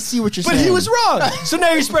 I see what you're But saying. he was wrong. So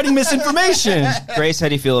now you're spreading misinformation. Grace, how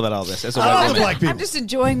do you feel about all this as a I white love the woman? black people. I'm just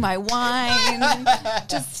enjoying my wine,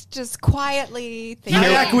 just quietly. I thinking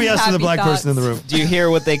acquiesce to the happy black thoughts. person in the room. Do you hear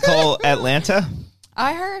what they call Atlanta?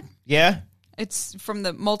 I heard Yeah. it's from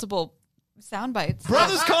the multiple sound bites.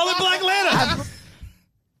 Brothers call it Black Atlanta.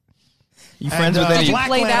 You friends And, with Did any? you Black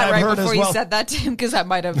play Land that I've right heard before as you well. said that to him? Because I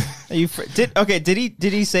might have. Are you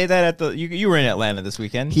did he say that at the? You were in Atlanta this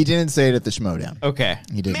weekend. He didn't say it at the Schmodown. Okay.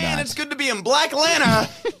 He did Man, not. it's good to be in Black Atlanta.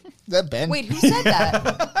 that Ben? Wait, who said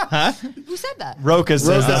that? Huh? Who said that? Roka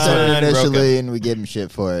said Roka said it initially, Roka. and we gave him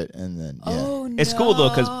shit for it, and then yeah. Oh, no. It's cool though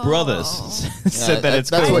because brothers said that it's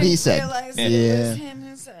that's cool. what he said. Realize Yeah. it was him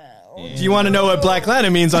as Do you want to know what Black Lana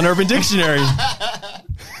means on Urban Dictionary?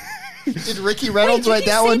 Did Ricky Reynolds Wait, write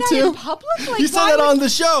that one In too? public? Like, He said why that would- on the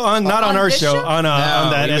show, not on our this show, show? on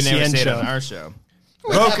that we would never SCN say it show. on our show.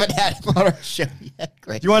 We haven't had him on our show yet.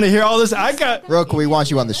 Great. You want to hear all this? I got. Roka, we want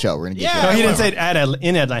you on the show. We're gonna get No, you. he didn't say it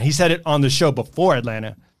in Atlanta. He said it on the show before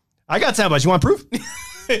Atlanta. I got sound bites. You want proof?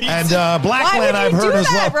 And Black Why Lana, I've would you heard do as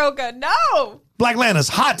that, well. Roka? No. Black Lana's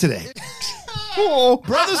hot today.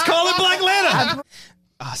 Brothers call it Black Lana.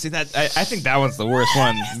 Oh, see that? I think that one's the worst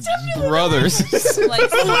one. Brothers. Like,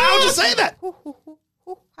 Allowed to say that.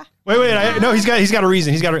 Wait. No, he's got a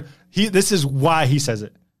reason. This is why he says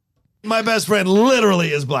it. My best friend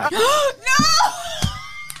literally is black. no.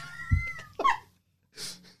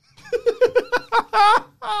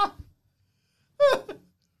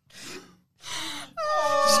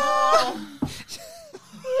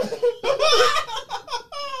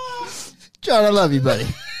 John, I love you, buddy.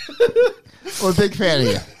 We're a big fan of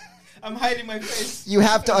you. I'm hiding my face. You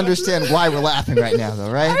have to understand why we're laughing right now, though,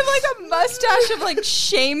 I right? have like a mustache of like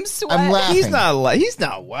shame sweat. I'm laughing. He's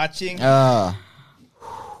not watching. You want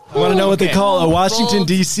to know what they call a Washington,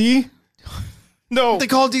 D.C.? No. They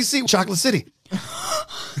call DC Chocolate City.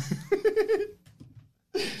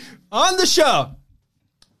 On the show.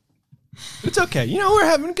 It's okay. We're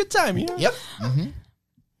having a good time. Yep.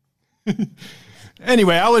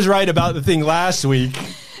 Anyway, I was right about the thing last week.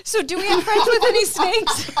 So do we have friends with any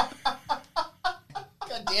snakes? God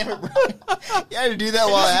damn it, bro. You had to do that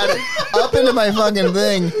while I had it up into my fucking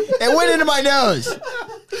thing. It went into my nose.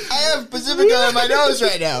 I have Pacifico in my nose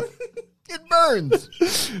right now. It burns.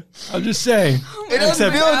 I'll just say. It doesn't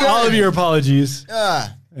Accept feel good. all of your apologies.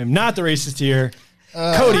 Ah. I'm not the racist here.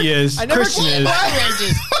 Cody is. I never Christian called is. black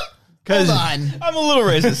racist. Hold on. I'm a little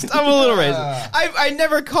racist. I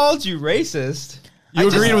never called you racist. You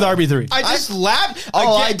agreed with RB3. I just laughed.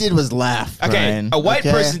 All Again- I did was laugh. Okay, Brian. a white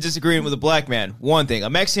Okay? person disagreeing with a black man, one thing. A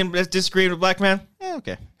Mexican disagreeing with a black man,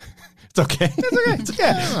 okay. It's okay. It's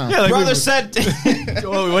okay. Yeah, like Brother we- said.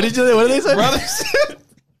 Oh, what did they say? Brother said.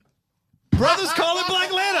 Brothers call it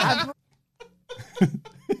Black Lana.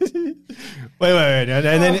 Wait. And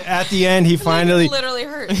then at the end, he finally, Literally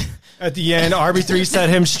hurt. at the end, RB3 set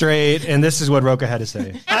him straight, and this is what Roka had to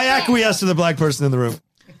say. I acquiesce to the black person in the room.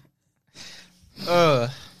 All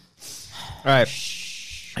right.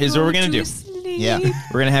 Here's what we're gonna do. Yeah.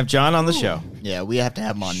 We're gonna have John on the show, Yeah, we have to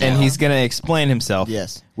have him on now. and he's gonna explain himself.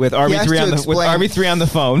 Yes. With He has RB3 to on the with explain- RB3 on the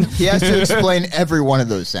phone. He has to explain every one of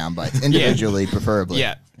those sound bites individually, preferably.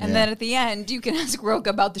 Yeah. And then at the end, you can ask Roka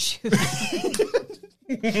about the shoes.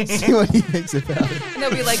 See what he thinks about it. And they'll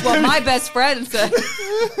be like, well, my best friend said.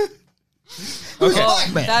 Okay.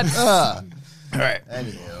 Oh, that's All right.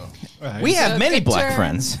 Anywho. We have Took many a black turn.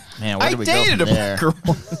 friends. Man, where I do we go dated a from there? black girl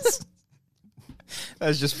once. That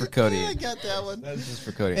was just for Cody. I got that one. That was just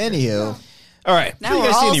for Cody. Anywho. All right. now You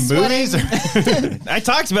we're guys see all any sweating. movies? I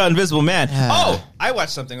talked about Invisible Man. Oh, I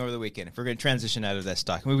watched something over the weekend. If we're going to transition out of that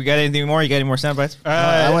stock. We got anything more? You got any more sound bites?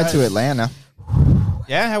 I went to Atlanta.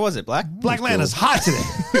 Yeah, how was it, Black? Black Lana's hot today.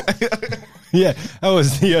 Yeah, that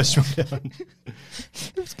was the showdown.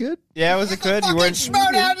 It was good. Yeah, was it good? You weren't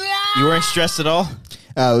stressed at all?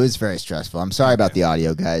 Oh, it was very stressful. I'm sorry about the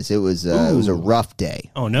audio, guys. It was a rough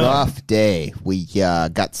day. Oh, no. Rough day. We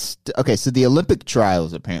got okay. So the Olympic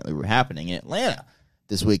trials apparently were happening in Atlanta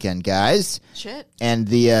this weekend, guys, Shit. and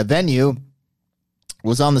the venue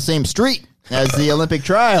was on the same street as the Olympic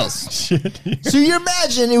trials. So you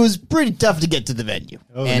imagine it was pretty tough to get to the venue,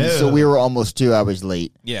 and so we were almost 2 hours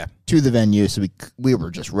late. Yeah. To the venue, so we were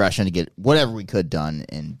just rushing to get whatever we could done,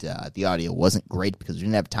 and the audio wasn't great because we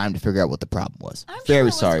didn't have time to figure out what the problem was. I'm sure it Very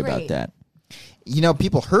was sorry great. about that.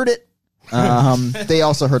 People heard it. They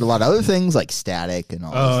also heard a lot of other things like static and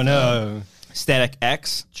all. Oh, this no. Static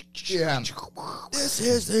X. Yeah. This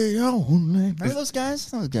is the only. Remember those guys?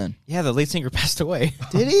 That was good. Yeah, the lead singer passed away.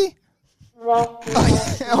 Did he?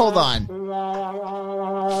 Hold on.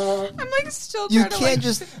 I'm like still You trying to can't like,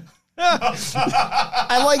 just.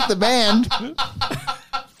 I like the band.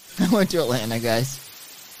 I went to Atlanta, guys.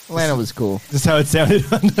 Atlanta was cool. This is how it sounded.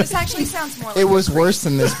 This actually sounds more like It was worse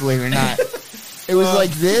than this, believe it or not. It was like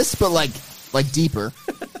this, but like deeper,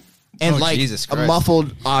 and Oh, like Jesus a Christ.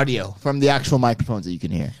 muffled audio from the actual microphones that you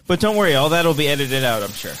can hear. But don't worry, all that'll be edited out,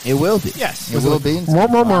 I'm sure. It will be. Yes. it will be.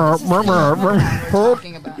 talking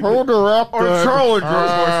about. Hold her up.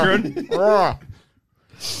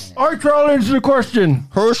 I challenge the question.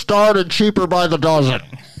 Who started cheaper by the dozen?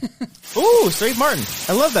 Ooh, Straight Martin.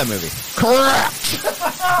 I love that movie. Correct.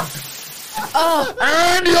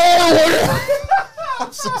 And you're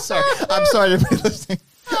I'm so sorry. I'm sorry to be listening.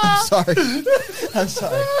 I'm sorry. I'm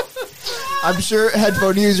sorry. I'm sure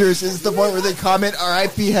headphone users is the point where they comment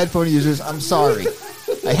RIP headphone users. I'm sorry.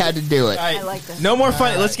 I had to do it. I like this. No more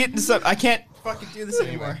fun. Let's get into some. I can't fucking do this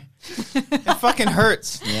anymore. It fucking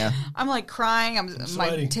hurts. Yeah. I'm like crying. My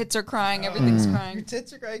sweating. tits are crying. Everything's crying.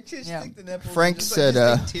 Tits are great. Yeah. Frank said,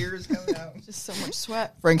 tears coming out. Just so much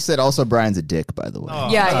sweat. Frank said also Brian's a dick, by the way.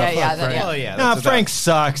 Oh. Yeah. Oh yeah. Nah, that's Frank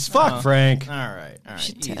sucks. Fuck Frank. All right.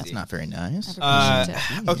 Easy. That's not very nice.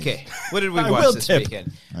 Okay. What did we I watch will this tip.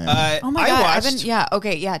 weekend? Oh my God. I've been, yeah.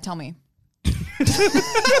 Okay. Yeah. Tell me.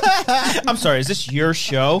 I'm sorry. Is this your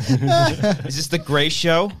show? Is this the Gray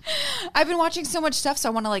Show? I've been watching so much stuff, so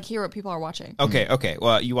I want to like hear what people are watching. Okay.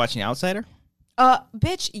 Well, you watching Outsider?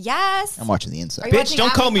 Bitch, yes. I'm watching The Inside. Are you Bitch, watching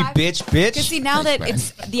don't call me Avenue 5? bitch, bitch. Because see, now that it's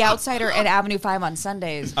The Outsider and Avenue 5 on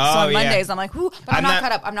Sundays, so Oh, on yeah. Mondays, I'm like, whoo, but I'm not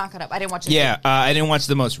caught up. I'm not caught up. I didn't watch it. Yeah, I didn't watch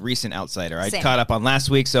the most recent Outsider. I Same. caught up on last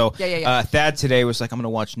week. So Yeah. Thad today was like, I'm going to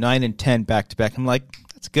watch 9 and 10 back to back. I'm like,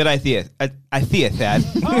 that's a good idea. Idea, Thad.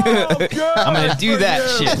 I'm going to do that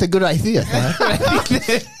shit. That's a good idea.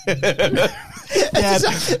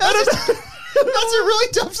 That's a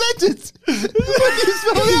really tough sentence. What do you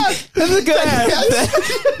spell that? That's a good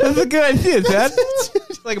That's a good idea, Thad.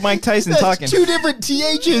 It's like Mike Tyson That's talking. two different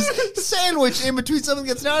THs sandwiched in between something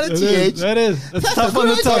that's not a TH. That is. That's tough a on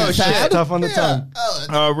the good tongue. idea, That's Thad. tough on the tongue.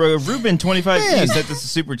 Ruben 25 Man. sent this a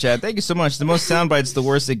super chat. Thank you so much. The most sound bites, the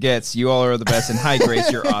worse it gets. You all are the best. And hi,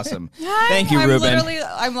 Grace, you're awesome. Thank you, I'm Ruben.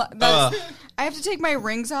 I have to take my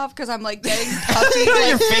rings off because I'm like getting puffy.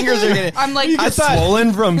 Your fingers are getting. I'm like, You get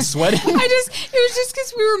swollen from sweating. it was just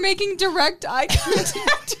because we were making direct eye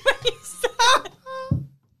contact when you said.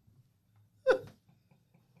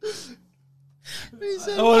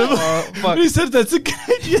 Fuck. He said that's a good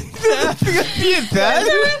idea. There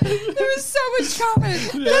was so much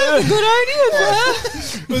confidence. That's a good idea, Dad.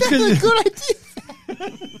 Good idea.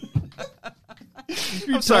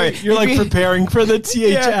 I'm sorry. You're like preparing for the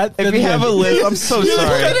TH at If the you have end. a list, I'm so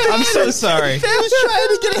sorry. I'm so sorry. He was trying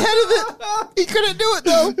to get ahead of it. He couldn't do it,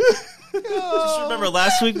 though. Just remember,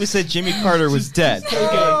 last week we said Jimmy Carter was dead.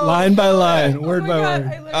 Line by line, word by word.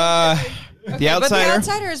 The But The Outsider.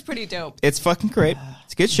 Outsider is pretty dope. It's fucking great.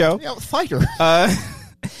 It's a good show. Yeah, fighter. I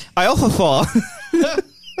also saw. I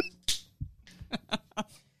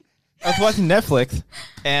was watching Netflix,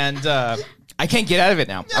 and I can't get out of it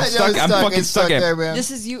now. I'm stuck. I'm fucking It's stuck in it. there, man.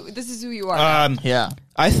 This is you. This is who you are. Yeah.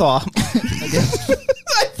 I thought.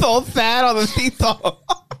 I saw Fat on the seesaw.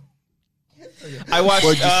 I watched.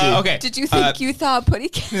 What'd you see? Okay. Did you think you thought Putty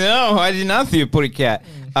Cat? No, I did not see a Putty Cat.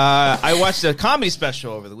 I watched a comedy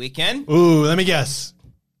special over the weekend. Ooh, let me guess.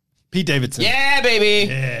 Pete Davidson. Yeah, baby.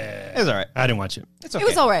 Yeah. It was all right. I didn't watch it. It's okay. It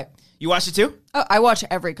was all right. You watched it too? Oh, I watch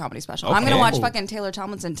every comedy special. I'm Okay. gonna watch fucking Taylor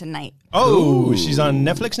Tomlinson tonight. Oh, she's on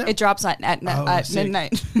Netflix now? It drops at sick.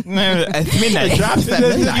 midnight. At midnight. drops at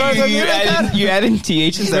midnight. You added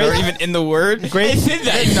THs that aren't even in the word. Great.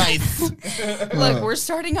 Nice. Look, we're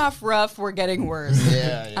starting off rough. We're getting worse.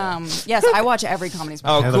 Yeah. Yes, I watch every comedy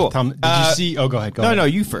special. Oh, cool. Did you see? Oh, go ahead. Go No, ahead. no,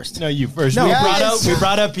 you first. No, you first. No, we, yes.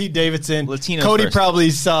 brought up Pete Davidson. Latinos Cody first.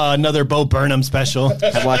 probably saw another Bo Burnham special.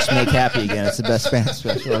 I watched Make Happy again. It's the best Spanish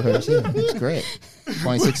special I've ever seen. It's great.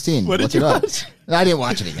 2016. What did Look you it up. watch? I didn't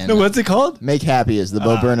watch it again. No, what's it called? Make Happy is the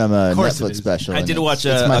Bo Burnham course it Netflix is. special. I and did it's- watch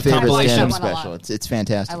it's a my favorite compilation. stand-up I like that one a special. lot. It's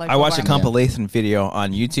fantastic. like I watched a Bo Burnham. compilation video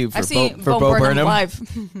on YouTube I've for seen Bo Burnham. live.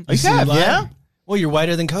 You see have, live? yeah? Well, you're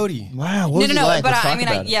whiter than Cody. Wow. What No, was no, it no. like? But Let's I talk mean,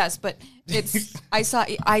 about it. yes, but it's.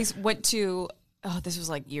 I went to. Oh, this was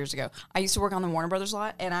like years ago. I used to work on the Warner Brothers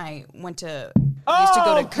lot, and I went to. I used to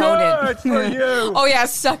go to Conan. Good for you. Oh yeah,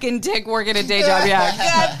 sucking dick, working a day job.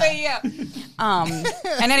 Yeah, good for you.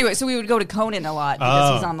 And anyway, so we would go to Conan a lot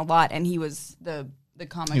because he's on the lot, and he was the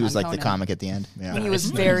comic. He was on like the Conan. comic at the end. Yeah. And he was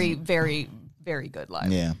very, very, very good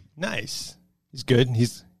live. Yeah. Nice. He's good.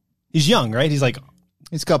 He's young, right? He's like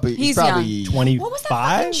He's probably He's probably 25. What was that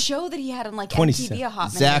fucking show that he had on like 27. MTV a hot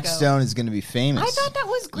minute Zach ago? Stone is going to be famous. I thought that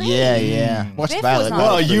was great. Yeah. Watch Biff the pilot. was on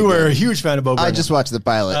Well, it. you were a huge fan of Bo Burnham. I just watched the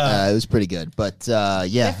pilot. It was pretty good. But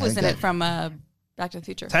yeah. Biff I was think in it from Back to the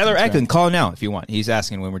Future. Tyler Eklund, call now if you want. He's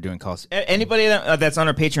asking when we're doing calls. Anybody that's on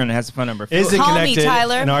our Patreon and has a phone number. Is it Call me, connected?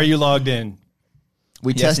 Tyler. And are you logged in?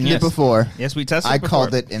 We Yes tested and it yes. before. Yes, we tested I it before.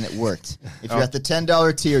 called it and it worked. If you're at the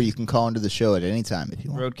 $10 tier, you can call into the show at any time if you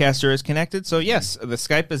want. Roadcaster is connected. So, yes, the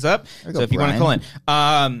Skype is up. we So, go, if you want to call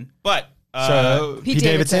in. But, So Pete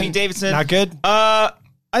Davidson. Pete Davidson. Not good? I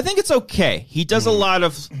think it's okay. He does a lot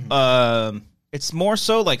of, it's more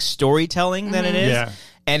so like storytelling than it is. Yeah.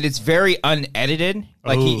 and it's very unedited.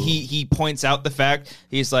 Like he points out the fact.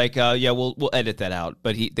 He's like, yeah, we'll edit that out,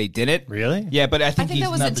 but they didn't. Really? Yeah, but I think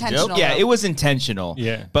that was intentional. Yeah, though. it was intentional.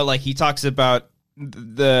 Yeah. But like he talks about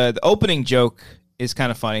the opening joke is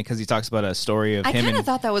kind of funny because he talks about a story of I him. kind of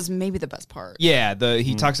thought that was maybe the best part. Yeah,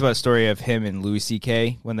 he talks about a story of him and Louis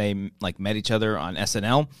C.K. when they like met each other on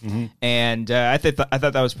SNL, and I thought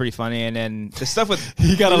that was pretty funny. And then the stuff with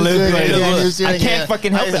You gotta live. I can't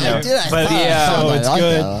fucking help it now. But it's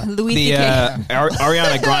good. Louis The C.K.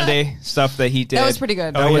 Ariana Grande stuff that he did. That was pretty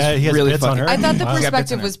good. That Oh, was yeah, he has really bits on fucking. her? I thought the Wow.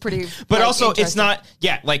 perspective was pretty. But like, also, it's interesting. not.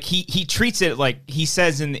 Yeah, like he treats it like he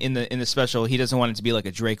says in the special. He doesn't want it to be like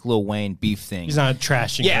a Drake Lil Wayne beef thing. He's not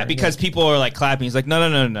trashing. Yeah, her. because people are like clapping. He's like, no.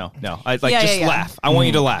 I like Yeah, just yeah. laugh. I want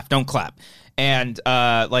you to laugh. Don't clap. And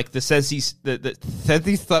like the stuff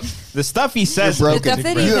he says. You're The broken. stuff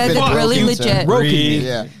that he You have says been is really broken, legit. Breathe.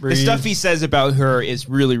 Yeah. The Breathe. stuff he says about her is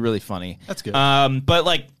really, really funny. That's good. But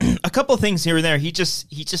like a couple things here and there, he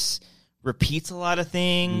just repeats a lot of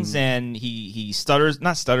things, and he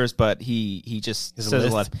not stutters, but he just Has a says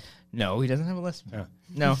a lisp? lot. No, he doesn't have a list.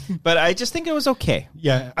 No, but I just think it was okay.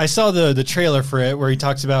 Yeah, I saw the trailer for it where he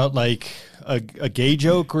talks about like a gay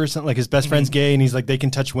joke or something, like his best friend's gay and he's like they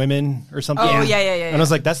can touch women or something. Oh, yeah. And I was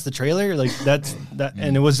like, that's the trailer, like that's that,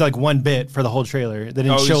 and it was like one bit for the whole trailer. They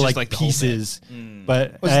didn't Oh, it was show just, like the whole bit. pieces,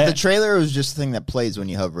 but Was it the trailer or was it just the thing that plays when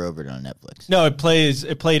you hover over it on Netflix? no, it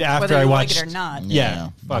played after Whether I you watched like it or not. Yeah,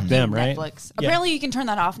 fuck them, right? Netflix. Yeah. Apparently, you can turn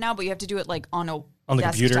that off now, but you have to do it like on the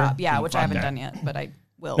desktop. computer? Yeah, which I haven't Okay. done yet, but I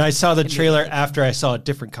will. No, I saw the trailer immediately. after I saw a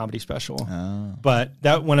different comedy special, but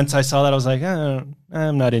that once I saw that, I was like,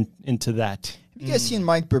 I'm not into that. Have you guys seen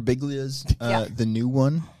Mike Birbiglia's Yeah. the new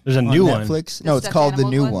one? There's a on new one. Netflix? No, it's stuffed called the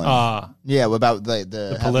animals new one? one. Yeah, about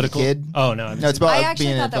the Political kid. Oh No, no, it's about I actually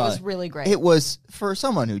being thought an that was adult. really great. It was for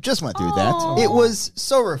someone who just went through that. It was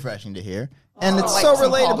so refreshing to hear, and it's Like so some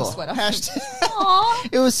palm relatable. sweat off. Hashtag-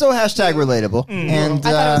 it was so hashtag relatable, and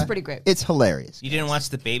I thought it was pretty great. It's hilarious. You didn't watch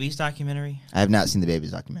the Babies documentary? I have not seen the Babies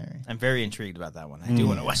documentary. I'm very intrigued about that one. I do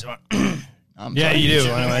want to watch it. yeah, you do.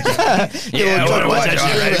 I watch it. Yeah, I want to watch that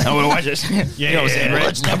shit. Right? I want to watch this. Yeah, you know what I'm saying, right?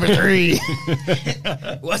 What's number 3?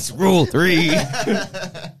 What's rule 3?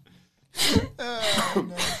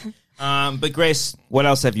 But Grace, what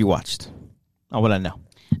else have you watched? I want to know.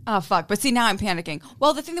 Oh, fuck. But see, now I'm panicking.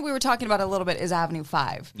 Well, the thing that we were talking about a little bit is Avenue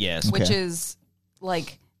 5. Yes. Which Okay. is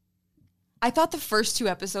like, I thought the first 2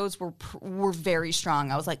 episodes were very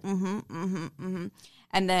strong. I was like, and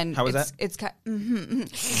then How was it's, that? It's kind, and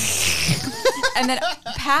then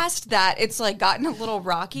past that, it's like gotten a little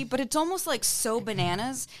rocky, but it's almost like so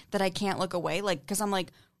bananas that I can't look away. Like, because I'm like,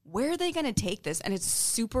 where are they going to take this? And it's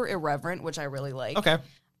super irreverent, which I really like. Okay.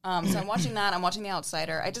 So I'm watching that. I'm watching The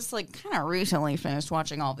Outsider. I just like kind of recently finished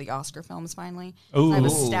watching all the Oscar films. Finally, I have a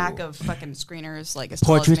stack of fucking screeners. Like as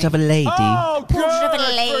tall as me. Lady. Oh, Portrait of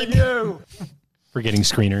a Lady. Forgetting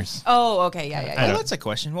screeners. Oh, okay, yeah. Oh, that's a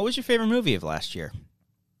question. What was your favorite movie of last year?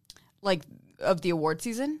 Like of the award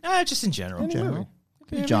season. Just in general. General.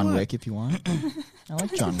 John Wick, if you want. I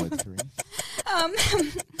like John Wick 3.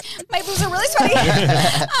 My boobs are really sweaty.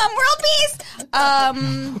 World peace. I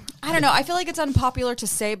don't know. I feel like it's unpopular to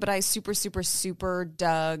say, but I super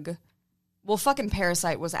dug. Well, fucking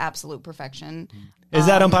Parasite was absolute perfection. Is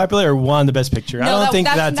that unpopular or won the best picture? I No, don't think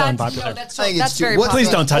that's not- unpopular. No, that's, I think that's it's very what's- popular.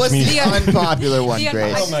 Please don't touch What's me. the unpopular one,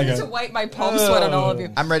 Grace? I need to wipe my palm sweat on all of you.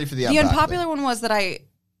 I'm ready for the The unpopular. unpopular one was that I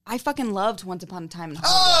fucking loved Once Upon a Time in Hollywood.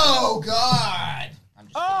 Oh, God.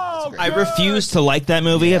 I refuse to like that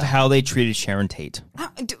movie of how they treated Sharon Tate.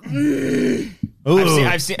 Ooh.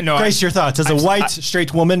 I've seen. No, Grace, your thoughts as a white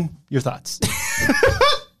straight woman. Your thoughts.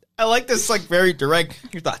 I like this like very direct.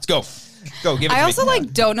 Your thoughts. Go. Give it I to also me.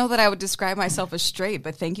 like don't know that I would describe myself as straight,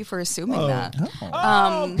 but thank you for assuming that.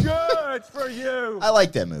 Good for you. I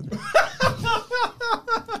like that movie.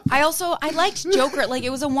 I liked Joker. Like it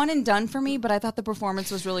was a one and done for me, but I thought the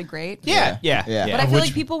performance was really great. Yeah. But I feel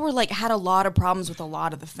like people were like had a lot of problems with a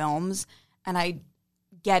lot of the films, and I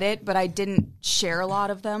get it, but I didn't share a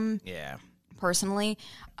lot of them Yeah. personally.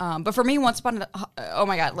 But for me, Once Upon a oh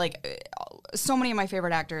my god, like so many of my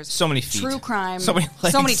favorite actors, So many feet. true crime, So many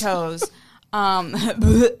legs. so many toes.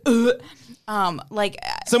 Like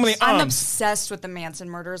So many I'm arms. obsessed with the Manson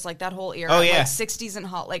murders, like that whole era, Oh, yeah. like 60s and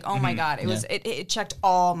hot. Like oh my god, it was it checked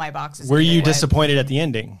all my boxes. Were in a you good way. disappointed at the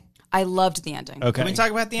ending? I loved the ending. Okay. Can we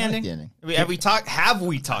talk about the ending? the ending. Have we talked? Have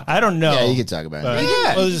we talked? I don't know. Yeah, you can talk about it.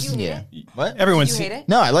 Yeah. Well, this is- Yeah. What? everyone's Did you hate it?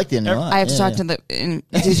 No, I like the ending a lot. I have to Yeah, talk yeah. to the.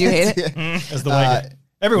 Did you hate it? as the white.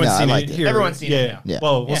 Everyone's no, I seen liked it it. here. Everyone's seen it, yeah.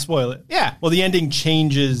 Well, we'll Yeah. spoil it. Yeah. Well, the ending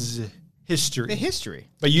changes history. The history.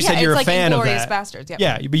 But you Yeah, said you're it's a like fan of Inglourious that. Bastards, yep.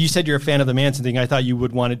 Yeah, but you said you're a fan of the Manson thing. I thought you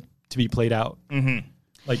would want it to be played out.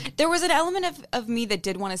 Like there was an element of me that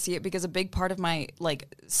did want to see it because a big part of my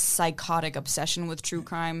like psychotic obsession with true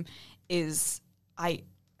crime is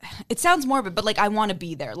it sounds morbid, but like I want to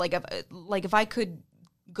be there. Like if I could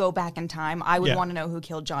go back in time, I would want to know who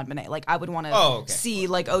killed John Bonet. Like I would want to see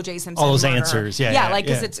like O.J. Simpson, all those murder. answers. Like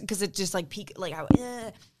because it just like peak like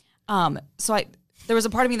so there was a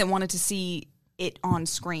part of me that wanted to see it on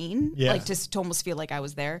screen, like to almost feel like I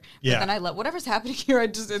was there. But then I let whatever's happening here. I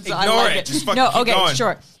just ignore it. Just fucking keep going.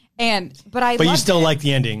 Sure. But you still like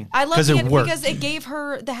the ending. I love the ending worked. because it gave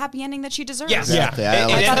her the happy ending that she deserved. Yes. Yeah.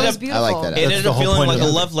 I thought it was beautiful. I like that. It ended up whole feeling point like of a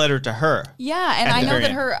it. love letter to her. Yeah, and At I the know very that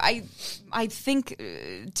end. her. I think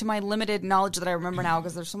to my limited knowledge that I remember now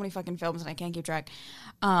because there's so many fucking films and I can't keep track.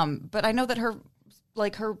 But I know that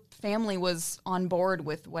her family was on board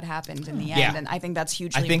with what happened in the end, and I think that's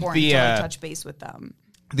hugely important to touch base with them.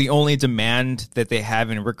 The only demand that they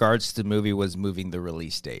have in regards to the movie was moving the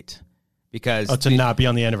release date. Because to not be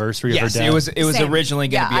on the anniversary of her death. it was Same. originally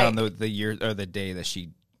going to Yeah, be on the year or the day that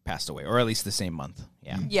she passed away, or at least the same month.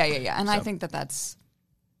 Yeah. And I think that's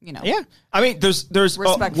Yeah, I mean, there's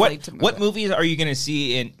Respectfully to move what it. movies are you going to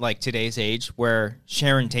see in like today's age where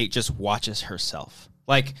Sharon Tate just watches herself?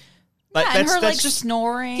 Like, and her like just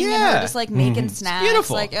snoring and her just like making snacks.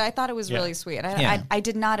 beautiful. Like I thought it was really sweet. I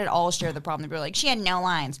did not at all share the problem. They were like, she had no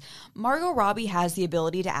lines. Margot Robbie has the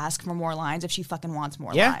ability to ask for more lines if she fucking wants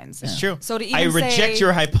more lines. It's true. So to even I reject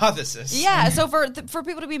your hypothesis. Yeah, so for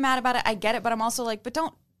people to be mad about it, I get it, but I'm also like, but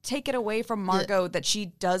don't take it away from Margot that she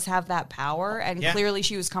does have that power, and clearly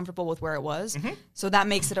she was comfortable with where it was. So that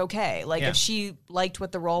makes it okay. Like if she liked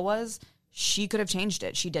what the role was, she could have changed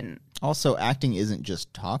it. She didn't. Also, acting isn't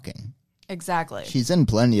just talking. Exactly. She's in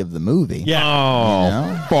plenty of the movie. Yeah.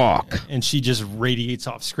 Oh, fuck. And she just radiates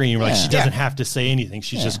off screen. Like she doesn't have to say anything.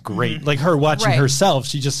 She's just great. Like her watching Right. herself.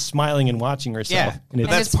 She's just smiling and watching herself. Yeah. And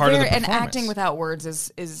But that's it's part of the and performance. acting without words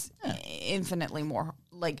is infinitely more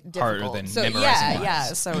like Harder difficult. than so memorizing yeah,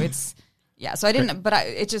 lines. so it's so I didn't, but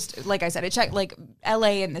it just like I said, it checked like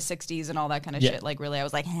L.A. in the '60s and all that kind of shit. Like really, I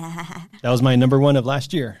was like, that was my number one of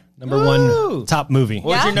last year. Number one top movie.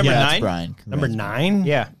 What was your number That's 9? Brian. Number 9?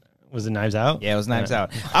 Yeah. Was it Knives Out? Yeah, it was Knives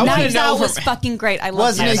Out. I want to Knives know Out from was fucking great. I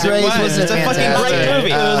loved Wasn't Knives it Out. great? It was. Wasn't It's it a fucking fantastic? great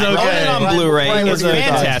movie. It was Roll okay. it on Blu-ray. Brian, It's what are your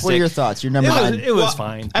thoughts? fantastic. What are your thoughts? Your number nine. It was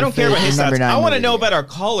fine. I don't care about his Number thoughts. 9 I want to movie. know about our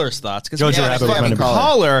callers' thoughts. Because Jojo Rabbit was my number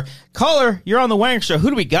one. Caller, you're on the Wanger Show. Who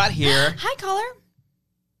do we got here? Hi, caller.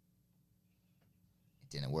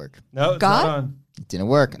 It didn't work. No, it's God? not on. It didn't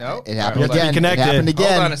work. No? It happened All right, hold on. again. You have to be It happened connected.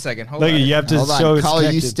 again. Hold on a second. Hold Look, on. you have to Hold show on. it's Caller, you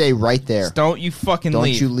connected. stay right there. Don't you fucking Don't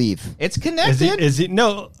leave. you leave. It's connected. Is it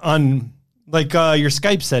no on like your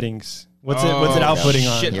Skype settings? What's it outputting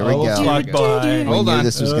on? shit. Here we Oh, go. fuck, boy. Hold We knew on.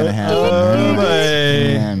 this was going to happen. Oh, boy.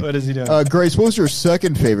 Man. What is he doing? Grace, what was your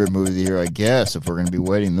second favorite movie here, I guess, if we're going to be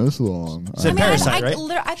waiting this long? Said Parasite, right?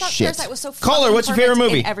 I thought Shit. Parasite was so Caller, fucking what's your favorite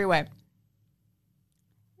perfect movie? in every way.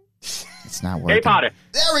 It's not working. Harry Potter.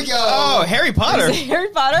 There we go. Oh, Harry Potter. Harry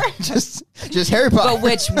Potter? just Harry Potter. But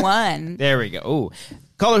which one? There we go. Ooh.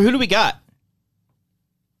 Caller, who do we got?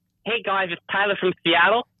 Hey guys, it's Tyler from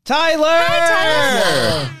Seattle. Tyler.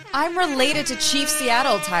 Tyler. I'm related to Chief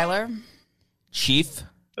Seattle, Tyler. Chief.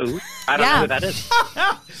 Ooh, I don't know who that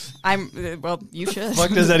is. Well, you should.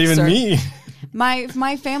 What does that even Sir. mean?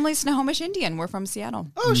 My family's Snohomish Indian. We're from Seattle.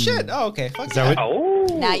 Oh, shit. Oh, okay. Fuck Is that what?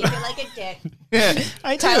 Oh, Now you feel like a dick. yeah.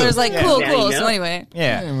 I do. Tyler's like, Yeah. cool, Yeah, cool. you know. So anyway.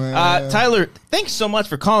 Yeah. Tyler, thanks so much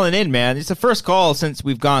for calling in, man. It's the first call since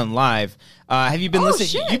we've gone live. Have you been listening?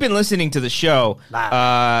 Shit. You've been listening to the show.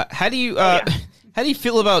 How do you how do you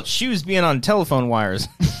feel about shoes being on telephone wires?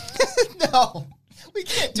 No. We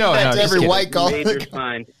can't do No, that no, to just every kidding. white caller. major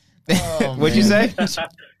sign. What'd you say?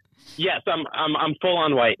 Yes, I'm full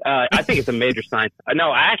on white. I think it's a major sign.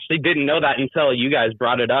 No, I actually didn't know that until you guys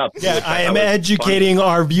brought it up. Yeah, I am educating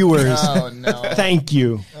our viewers. Oh, no. Thank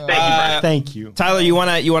you. Thank you, Brian. Thank you. Tyler, you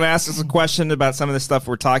wanna ask us a question about some of the stuff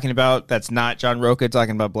we're talking about that's not John Roca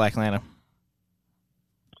talking about Black Atlanta?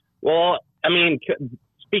 Well, I mean,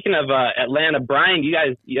 speaking of Atlanta, Brian, you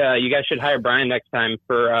guys should hire Brian next time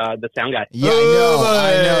for the sound guy. Yeah, I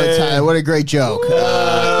know, Tyler. What a great joke.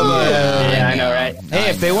 Yeah, I know, right? Hey,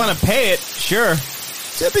 if they want to pay it, sure.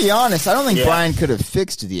 To be honest, I don't think Brian could have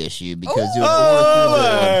fixed the issue because it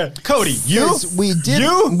was more through the... Cody, you? Because we did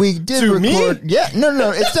To me? record. Yeah,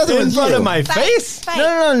 no, it's nothing In with front you. of my face?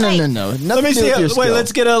 No. Nothing Let me to do see. with your Wait, skill.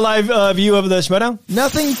 let's get a live view of the Schmodown.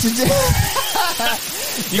 Nothing to do.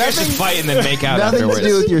 You guys just fight and then make out Nothing afterwards. to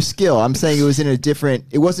do with your skill. I'm saying it was in a different.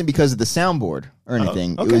 It wasn't because of the soundboard or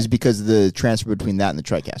anything. okay. It was because of the transfer between that and the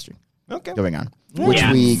TriCaster Okay. going on, which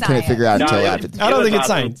Yeah. we couldn't figure out No, until it after. was- The I don't was think it's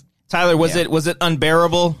awesome. science. Tyler, was it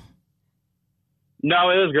unbearable?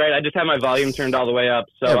 No, it was great. I just had my volume turned all the way up,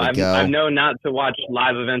 so I've known not to watch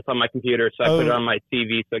live events on my computer, so I put it on my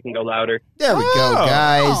TV so it can go louder. There we go,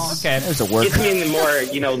 guys. Okay. There's a work. Gets me in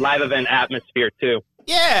the more, live event atmosphere too.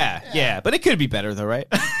 Yeah, but it could be better though, right?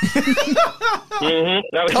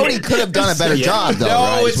 Cody could have done a better job, though. No,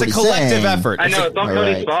 right? it's a collective effort. I know, it's all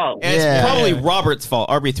Cody's fault. And it's probably Robert's fault.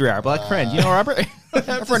 RB3, our black friend. You know Robert?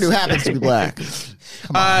 A friend who happens to be black.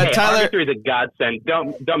 Hey, Tyler, RB3 is a godsend.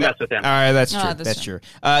 Don't mess with him. All right, that's true. No, that's true.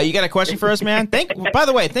 You got a question for us, man? By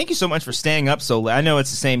the way, thank you so much for staying up so late. I know it's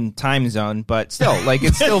the same time zone, but still,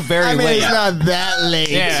 it's still very late. It's not that late.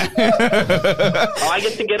 Yeah. I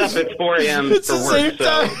get to get up at 4 a.m. for work.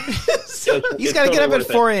 He's got to get up at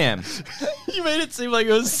 4 a.m. You made it seem like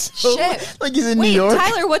it was so Shit. Like he's in New York.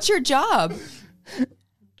 Tyler, what's your job?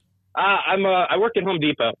 I work at Home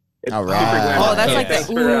Depot. It's All right. Oh, that's like thanks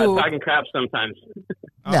the for talking crap sometimes.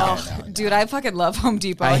 No. Dude, I fucking love Home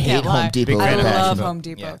Depot. I I hate can't lie. Home Depot. I Big fan. love Home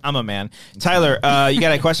Depot. Yeah, I'm a man. Tyler, you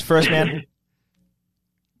got a question for us, man?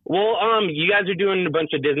 Well, you guys are doing a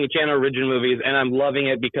bunch of Disney Channel original movies, and I'm loving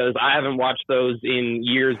it because I haven't watched those in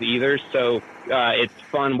years either. So it's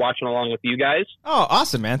fun watching along with you guys. Oh,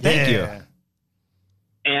 awesome, man. Thank you.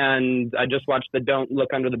 And I just watched the Don't Look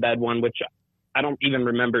Under the Bed one, which I don't even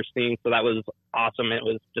remember seeing. So that was awesome. It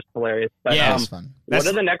was just hilarious. But, Yeah, That's fun. what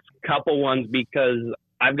are the next couple ones? Because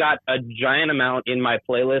I've got a giant amount in my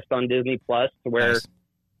playlist on Disney Plus where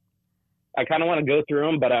I kind of want to go through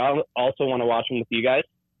them, but I also want to watch them with you guys.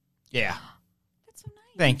 Yeah. That's so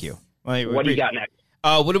nice. Thank you. What do you got next?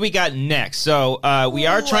 What do we got next? So we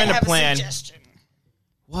are trying to plan.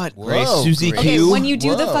 What, Grace? Whoa, Susie Grace. Okay, Q? when you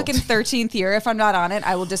do the Whoa. fucking 13th year, if I'm not on it,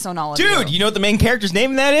 I will disown all of you. Dude, you know what the main character's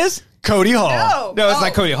name in that is? Cody Hall. No, it's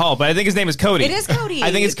not Cody Hall, but I think his name is Cody. It is Cody.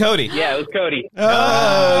 I think it's Cody. Yeah, it was Cody.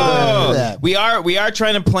 Oh, we are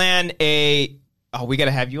trying to plan a. Oh, we got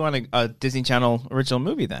to have you on a Disney Channel original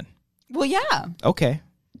movie then. Well, yeah. Okay.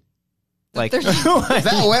 Like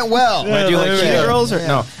That went well. Want to do like Cheetah Girls or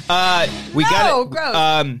no? We got it. gross.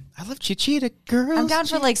 I love Cheetah Girls. I'm down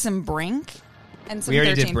for like some Brink and some We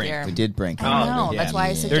already 13th did Brink. year. We did Brink. I know. yeah. That's why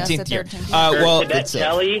I suggested 13th year. 13th year. Well, Cadet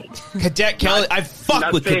Kelly. Cadet Kelly. I fuck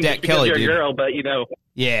Not with saying Cadet just because Kelly, you're dude. a girl, but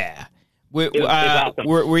Yeah. was awesome.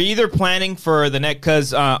 We're either planning for the next,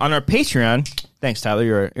 because on our Patreon, thanks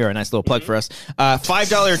Tyler, you're a nice little plug for us.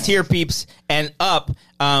 $5 tier peeps and up,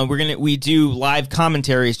 we do live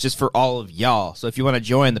commentaries just for all of y'all. So if you want to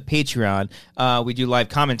join the Patreon, we do live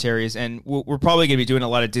commentaries, and we're probably going to be doing a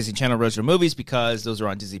lot of Disney Channel original movies because those are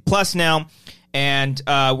on Disney Plus now. And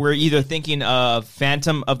we're either thinking of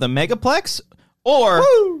Phantom of the Megaplex or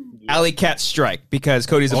Alley Cat Strike because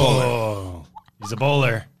Cody's a bowler. Oh, he's a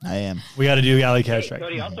bowler. I am. We got to do Alley Cat Strike.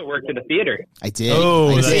 Cody also worked at the theater. I did.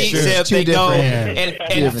 Oh, I that's did. true. It's They two go, different. and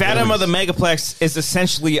different Phantom of the movies. Megaplex is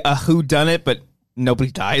essentially a whodunit, but nobody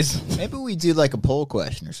dies. Maybe we do like a poll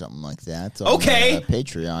question or something like that. On, Okay.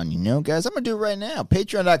 Patreon, guys. I'm going to do it right now.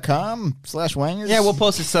 Patreon.com/Wangers. Yeah, we'll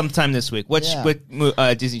post it sometime this week. What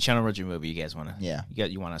Yeah. Disney Channel original movie you guys want to? Yeah.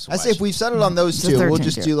 you want us to I watch? say if we've settled on those two, we'll 13th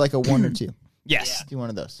just year. do like a one or two. yes. Do one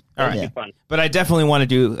of those. All right. Yeah. Fun. But I definitely want to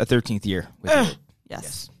do a 13th year with you.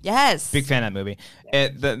 Yes. Big fan of that movie.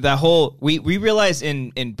 The whole we realized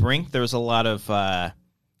in Brink there was a lot of There's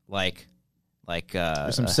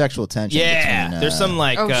some sexual tension. yeah. between, There's some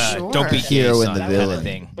Oh, sure. don't be hero gay, and the son villain. kind of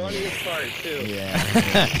thing. Funniest part, too. Yeah.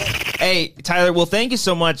 Hey, Tyler, well, thank you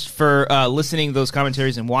so much for listening to those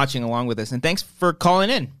commentaries and watching along with us. And thanks for calling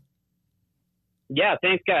in. Yeah,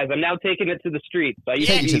 thanks, guys. I'm now taking it to the streets. I used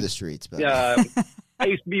Take to you be, to the streets, but I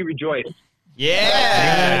used to be Rejoice.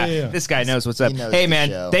 Yeah. This guy knows what's up. He knows Hey, the man,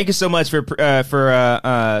 show. thank you so much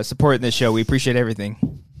for supporting this show. We appreciate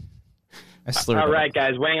everything. I slurred All it. right,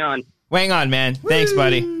 guys, wang on. Wang on, man. Thanks,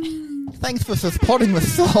 buddy. thanks for supporting the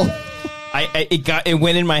soul. It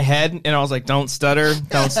went in my head, and I was like, "Don't stutter,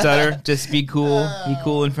 don't stutter. Just be cool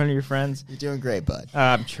in front of your friends." You're doing great, bud.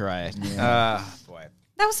 I'm trying. Boy,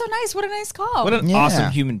 That was so nice. What a nice call. what an Yeah.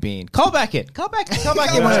 awesome human being. Call back in. Call back in. Call back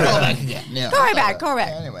again. Yeah. Call right back. Call right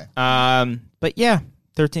back. Anyway. But yeah,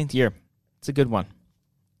 13th year. It's a good one.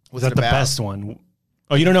 Was that the best one?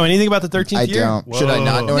 Oh, you don't know anything about the 13th I year? don't. Should I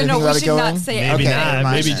not know No, anything no, we about it should going? not say Maybe okay, not. never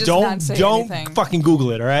mind. Maybe Just don't not say don't anything. fucking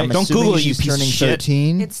Google it. All right. I'm Don't assuming Google it, she's you piece of turning shit.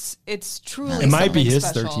 13. It's truly. It might be something his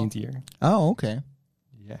special. 13th year. Oh, okay.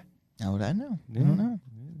 Yeah. How would I know? I don't know.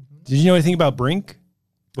 Did you know anything about Brink?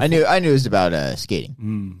 I knew it was about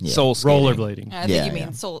skating. Yeah. Soul skating. Rollerblading. I think Yeah, you mean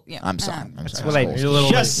yeah. soul. Yeah. I'm sorry. That's what I You're a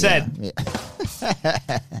little just late. said. Yeah.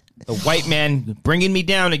 The white man bringing me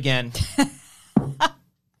down again.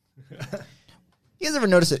 You guys ever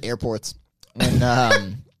notice at airports when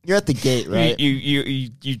You're at the gate, right? You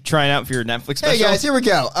trying out for your Netflix special? Hey guys, here we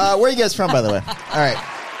go. Where are you guys from, by the way? All right.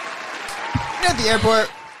 At the airport,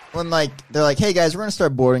 when they're like, "Hey guys, we're gonna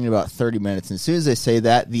start boarding in about 30 minutes," and as soon as they say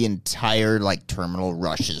that, the entire terminal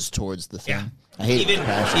rushes towards the thing. Yeah. I hate it.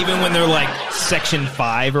 Even when they're like section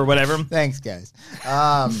 5 or whatever. Thanks, guys.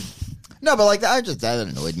 No, but that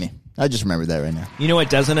annoyed me. I just remembered that right now. You know what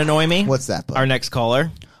doesn't annoy me? What's that, bud? Our next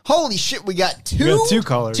caller. Holy shit, we got two. We got 2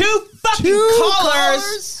 callers. Two fucking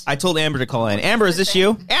callers. I told Amber to call in. Amber, is this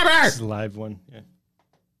you? Amber! It's a live one. Yeah.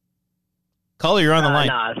 Caller, you're on the line.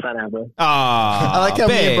 Nah, it's not Amber. I like how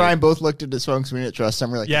me babe. and Brian both looked at the Songs We Didn't Trust.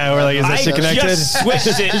 And we're like, Yeah, we're like, is that shit connected? just switched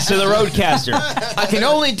it to the Roadcaster. I can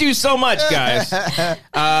only do so much, guys.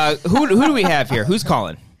 Who do we have here? Who's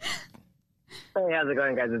calling? Hey, how's it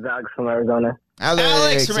going, guys? It's Alex from Arizona.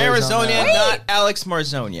 Alex from Arizona, not Alex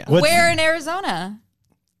Marzonia. Where in Arizona?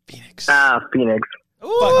 Phoenix. Phoenix. Fuck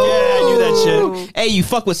yeah, I knew that shit. Hey, you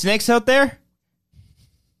fuck with snakes out there?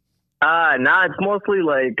 Nah, it's mostly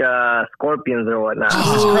like scorpions or whatnot.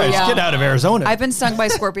 Jesus Christ, yeah. get out of Arizona. I've been stung by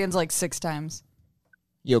scorpions like 6 times.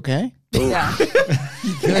 You okay? Yeah.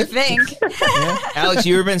 I think. Alex,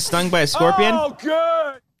 you ever been stung by a scorpion? Oh,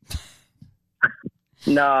 good.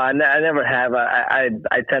 No, I never have. I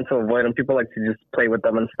tend to avoid them. People like to just play with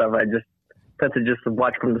them and stuff. I just tend to just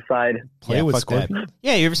watch from the side. Play with fuck that. scorpions?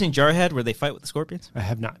 Yeah, you ever seen Jarhead where they fight with the scorpions? I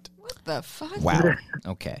have not. What the fuck? Wow.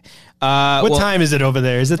 Okay. What time is it over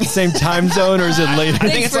there? Is it the same time zone or is it later? I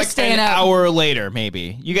think Thanks it's for like staying an up. hour later,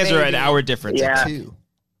 maybe. You guys are an Maybe. hour difference. Yeah. 2.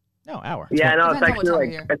 No, hour. Yeah, no, Depends on what time of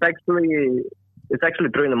year. it's actually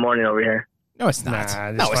 3 in the morning over here. No, it's not.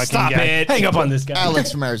 Nah, this no, fucking stop guy. it. Hang up on this guy.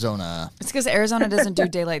 Alex from Arizona. It's because Arizona doesn't do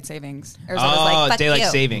daylight savings. Arizona's Oh, like, fuck daylight you.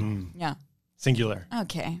 saving. Yeah. Singular.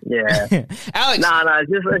 Okay. Yeah. Alex. No,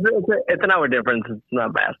 it's an hour difference. It's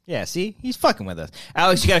not bad. Yeah, see? He's fucking with us.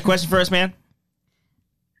 Alex, you got a question for us, man?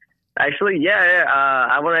 Actually, yeah.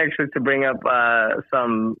 I want to bring up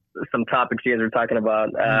some topics you guys were talking about.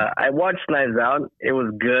 I watched Knives Out. It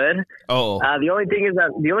was good. Oh. The only thing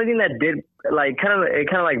that did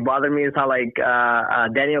kind of bothered me is how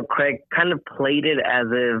Daniel Craig kind of played it as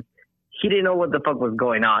if he didn't know what the fuck was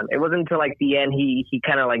going on. It wasn't until the end he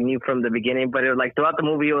kind of knew from the beginning, but it was throughout the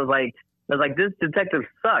movie it was this detective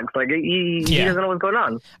sucks. He doesn't know what's going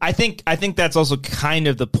on. I think that's also kind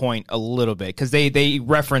of the point a little bit because they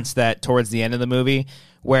reference that towards the end of the movie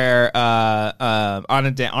where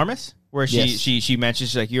Ana de Armas, where she mentions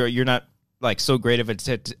she's like you're not so great of a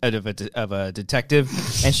detective,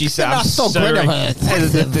 and she said I'm so great of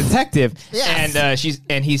a detective, Yes.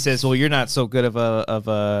 and he says, well, you're not so good of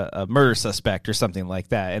a murder suspect or something like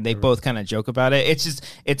that, and they both kind of joke about it.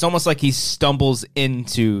 It's almost like he stumbles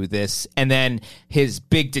into this, and then his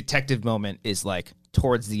big detective moment is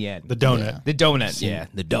towards the end. The donut. The donut,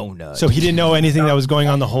 the donut. So he didn't know anything that was going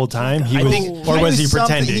on the whole time? Or was he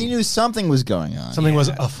pretending? He knew something was going on. Something was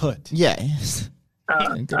afoot. Yeah.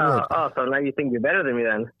 So now you think you're better than me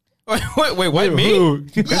then? Wait, what? Me? Who?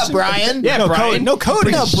 Yeah, Brian. Yeah, No, Brian. no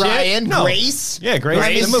coding. No, shit. Brian. No. Grace. Yeah, Grace.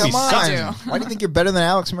 Grace, The movie come on. sucked. Why do you think you're better than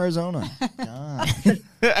Alex from Arizona? God.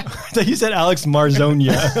 I thought you said Alex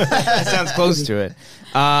Marzonia. That sounds close to it.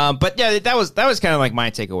 But yeah, that was kind of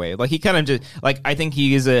my takeaway. He kind of just I think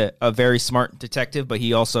he is a very smart detective, but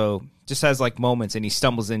he also just has moments and he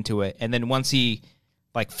stumbles into it, and then once he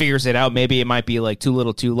figures it out, maybe it might be too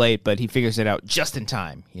little, too late, but he figures it out just in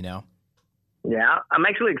time. Yeah, I'm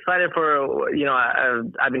actually excited for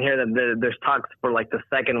I've been hearing that there's talks for the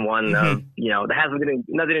second one of that has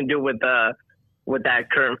nothing to do with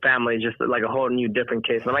that current family, just a whole new different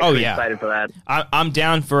case. I'm actually excited for that. I'm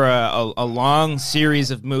down for a long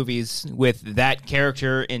series of movies with that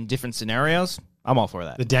character in different scenarios. I'm all for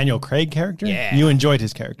that. The Daniel Craig character? Yeah. You enjoyed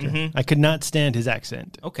his character. Mm-hmm. I could not stand his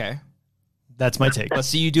accent. Okay, That's my take. let's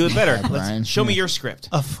see you do it better. Brian. Show me your script.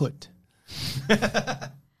 Afoot.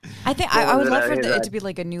 I think I would love for it to be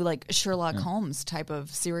a new Sherlock Holmes type of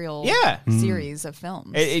serial series of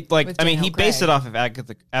films. He Daniel based Craig. it off of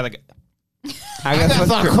Agatha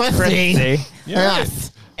Christie.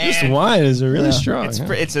 Yes. And This wine is really strong. It's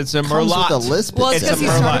huh? it's a Comes with a Merlot. lisp. Well, it's It's because a he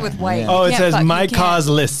Merlot. started with white. Oh, it You says can't my fuck- you cause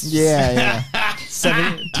can't- list. Yeah.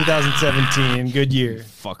 2017. Good year.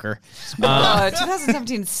 Fucker.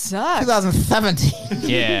 2017 sucks. 2017.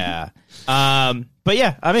 Yeah. But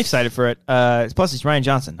yeah, I'm excited for it. Plus, it's Ryan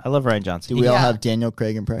Johnson. I love Ryan Johnson. Do we all Yeah. have Daniel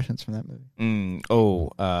Craig impressions from that movie?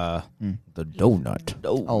 The donut.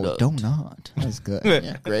 Oh, donut. That's good.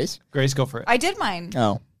 Yeah. Grace? Grace, go for it. I did mine.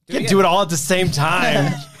 Oh. You can do it all at the same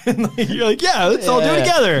time. You're like, yeah, let's all do it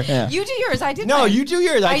together. Yeah. You do yours. I did No, mine. you do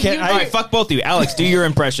yours. I I can't. do- All right, fuck both of you. Alex, do your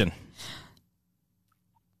impression.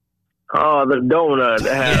 Oh, the donut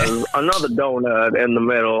has another donut in the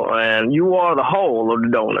middle, and you are the whole of the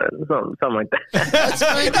donut. Something like that. That's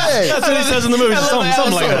pretty good. That's what he says in the movie.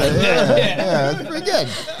 Something like that. Yeah, that's pretty good.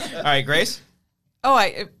 All right, Grace. Oh,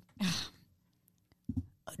 A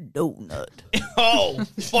donut. Oh,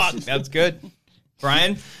 fuck. That's good.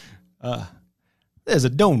 Brian? There's a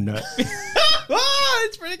donut. Oh,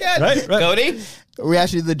 it's pretty good. Right. Cody? We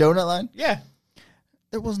asked you the donut line? Yeah.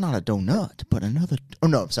 There was not a donut, but another. Oh,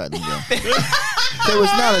 no, sorry. Let me go. There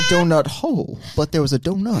was not a donut hole, but there was a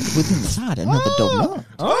donut with inside another donut.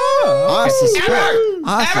 Oh.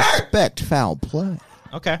 I suspect foul play.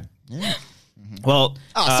 Okay. Yeah. Well,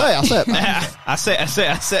 I'll say it. I say.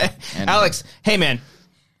 Alex, hey, man.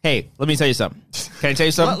 Hey, let me tell you something. Can I tell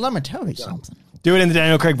you something? Let me tell you something. Do it in the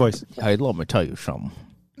Daniel Craig voice. Hey, let me tell you something.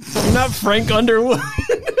 You're not Frank Underwood.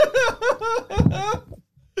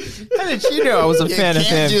 How did you know I was a fan of him?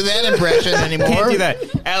 Can't do that impression anymore. Can't do that.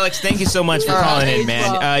 Alex, thank you so much for calling in,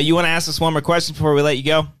 man. You want to ask us one more question before we let you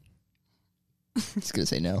go? He's going to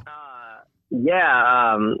say no.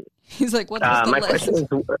 Yeah. he's like, what is the list?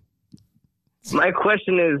 My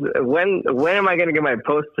question is when am I going to get my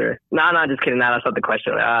poster? No, just kidding. No, that's not the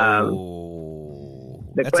question.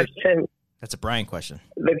 That's a Brian question.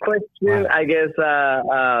 The question, I guess,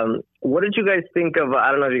 what did you guys think of? I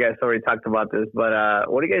don't know if you guys already talked about this, but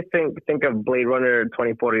what do you guys think of Blade Runner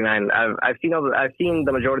 2049? I've seen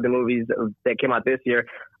the majority of the movies that came out this year.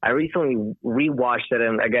 I recently rewatched it,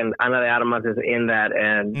 and again, Ana de Armas is in that,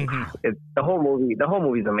 and the whole movie's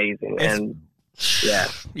amazing. Yeah.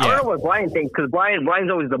 I don't know what Brian thinks, because Brian's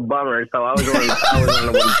always the bummer, so I was wondering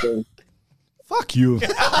what he thinks. Fuck you.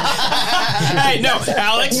 Hey, no,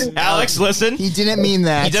 Alex, listen. He didn't mean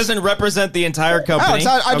that. He doesn't represent the entire company.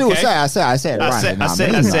 I do say it. Ryan, I say.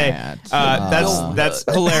 That's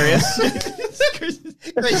hilarious.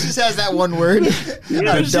 Grace just has that one word. She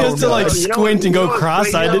has to squint and go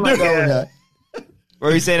cross-eyed to do it. What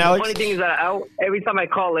were you saying, Alex? The funny thing is that every time I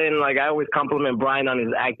call in, I always compliment Brian on his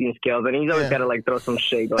acting skills, and he's always got to throw some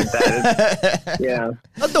shade like that. Yeah.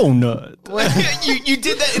 A donut. you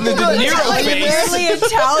did that in the De Niro face. Really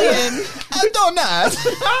Italian. A donut.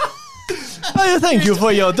 Thank you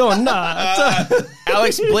for your donut.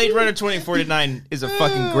 Alex, Blade Runner 2049 is a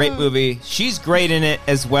fucking great movie. She's great in it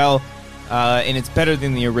as well, and it's better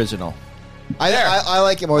than the original. I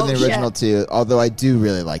like it more than the original too, although I do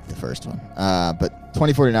really like the first one. But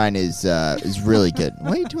 2049 is really good.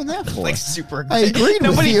 What are you doing that for? Super good. I agreed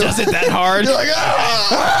with Nobody you. does it that hard. You're like,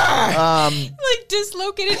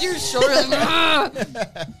 Dislocated your shoulder.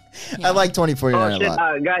 I like 2049 a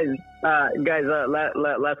lot. Guys,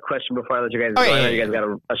 last question before I let you guys go. Yeah. I know you guys got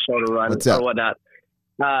a show to run or whatnot.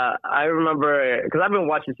 I remember, because I've been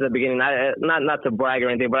watching since the beginning, not to brag or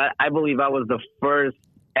anything, but I believe I was the first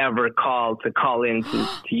ever call in to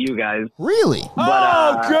you guys. Really?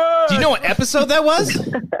 But, good. Do you know what episode that was?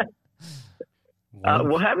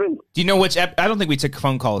 What happened? Do you know which? I don't think we took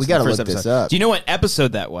phone calls. We got to the first look episode. this up. Do you know what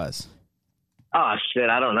episode that was? Oh shit,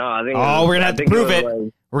 I don't know. I think. We're gonna have to prove it.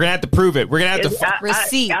 We're gonna have to prove it. We're gonna have to.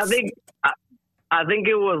 Receipts. I think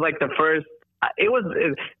it was the first.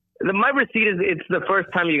 My receipt is it's the first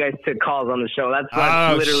time you guys took calls on the show. That's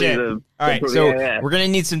literally shit. the. All right, so we're gonna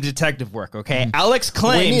need some detective work, okay? Alex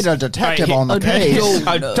claims We need a detective on the case.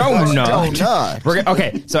 A donut. Donut.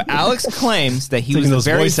 Okay, so Alex claims that he was the those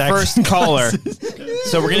very voice first accent caller.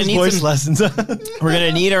 So we're gonna need voice some. lessons. We're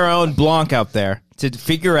gonna need our own Blanc out there to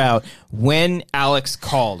figure out when Alex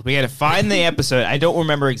called. We got to find the episode. I don't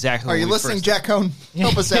remember exactly. Are you listening, Jack Cohn?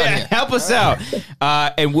 Help us out Yeah, here. help us out.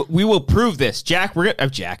 And we will prove this. Alex,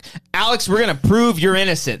 we're going to prove your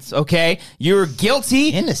innocence, okay? You're guilty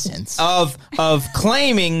Innocence? of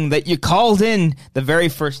claiming that you called in the very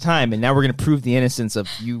first time, and now we're going to prove the innocence of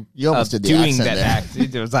you almost of did the doing accent that there.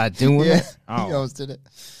 act. Was I doing Yeah, it? you almost did it.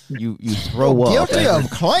 You throw up. Guilty of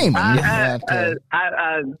claiming.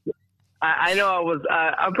 I know I was.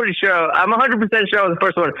 I'm pretty sure. I'm 100% sure I was the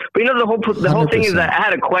first one. But the whole thing is that I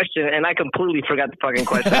had a question and I completely forgot the fucking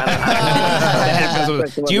question.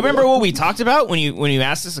 Do you remember what we talked about when you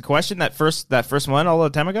asked us a question that first one all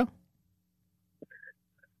the time ago?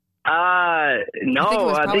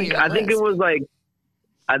 No. I think it was like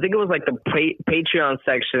the Patreon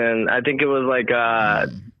section. I think it was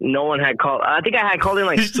no one had called. I think I had called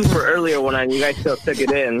in super earlier when you guys still took it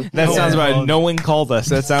in. That sounds about. No one called us.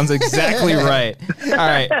 That sounds exactly right. All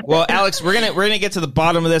right. Well, Alex, we're gonna get to the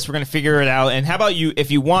bottom of this. We're gonna figure it out. And how about you, if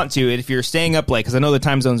you want to, and if you're staying up late, because I know the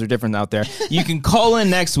time zones are different out there, you can call in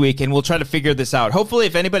next week and we'll try to figure this out. Hopefully,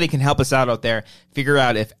 if anybody can help us out there, figure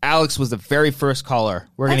out if Alex was the very first caller.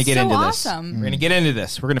 We're gonna get into this. Awesome. We're gonna get into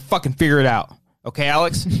this. We're gonna fucking figure it out. Okay,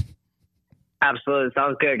 Alex? Absolutely.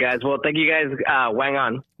 Sounds good, guys. Well, thank you guys. Wang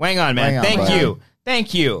on. Wang on, man. Wang on, Thank Brian. you.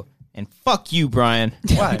 Thank you. And fuck you, Brian.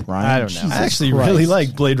 Why? Brian, I don't know. Jesus I actually Christ. really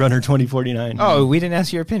like Blade Runner 2049. Oh, we didn't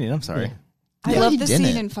ask your opinion. I'm sorry. I Yeah, love he the didn't.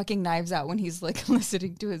 scene in fucking Knives Out when he's like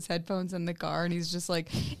listening to his headphones in the car and he's just like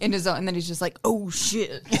in his own, and then he's just like, oh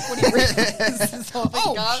shit. When he realizes, oh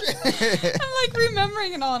my God. I'm like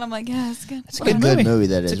remembering it all and I'm like, yeah, it's good. It's a What a good good movie. movie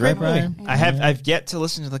that It's is, a great right, movie. Brian? I've yet to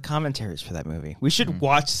listen to the commentaries for that movie. We should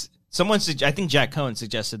watch. I think Jack Cohen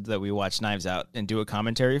suggested that we watch Knives Out and do a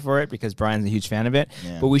commentary for it because Brian's a huge fan of it.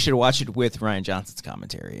 Yeah. But we should watch it with Ryan Johnson's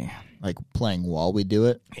commentary. Like playing while we do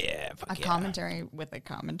it. Yeah, fuck A commentary with a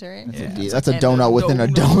commentary. That's a donut within a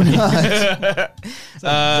donut.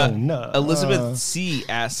 No. Elizabeth C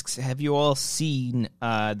asks, "Have you all seen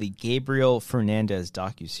the Gabriel Fernandez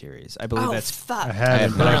docuseries? I believe Oh, that's fuck. I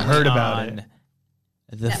haven't, but I've heard about on it.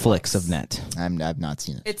 The Flicks of Net. I've not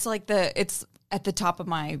seen it. It's like it's at the top of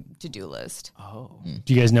my to-do list. Oh,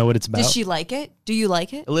 Do you guys know what it's about? Does she like it? Do you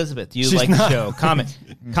like it? Elizabeth, do you She's like not. the show?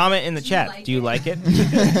 Comment in the chat. like Do you like it?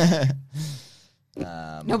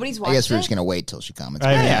 Nobody's watched I guess we're just it? gonna wait till she comments.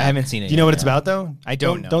 I- Yeah, I haven't seen it. Do you know yet. what it's about though? I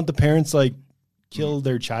don't know. Don't the parents like kill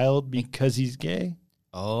their child because he's gay?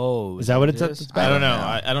 Oh, Is that what it's is? about? I don't know.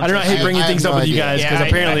 I I don't know. I hate bringing I things have up no with you idea. guys Yeah, because I-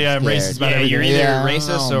 apparently I'm yeah, racist about Yeah, everything. you're either Yeah,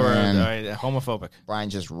 racist oh, or man. homophobic.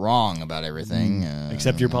 Brian's just wrong about everything.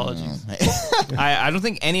 Accept your apologies. I don't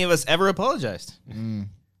think any of us ever apologized, and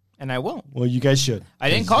I won't. Well, you guys should. I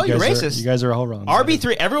didn't call you guys racist. You guys are all wrong.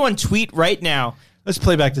 RB3, everyone tweet right now. Let's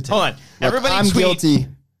play back the tape. Hold on. Look, Everybody I'm tweet. guilty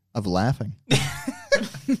of laughing.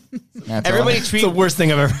 That's Everybody all. It's tweet. the worst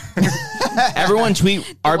thing I've ever heard. Everyone tweet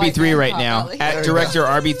white RB3 man right pop now out. at Director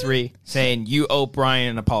RB3 saying you owe Brian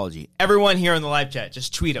an apology. Everyone here in the live chat,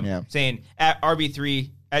 just tweet him Yeah. saying at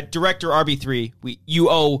RB3 at Director RB3 you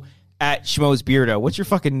owe at Schmo's Beardo. What's your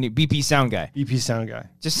fucking BP sound guy? EP sound guy.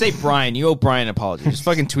 Just say Brian. You owe Brian an apology. Just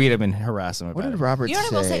fucking tweet him and harass him What about did it. Robert You know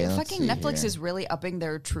what I will say? Let's Fucking see Netflix here. is really upping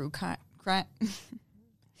their true crime.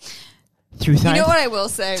 Through You know what I will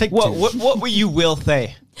say? Take What were you will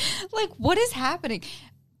say? Like, what is happening?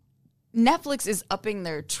 Netflix is upping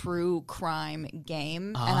their true crime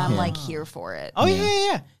game, and I'm like here for it. Oh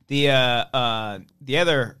yeah. The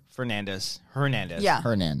other Hernandez. Yeah.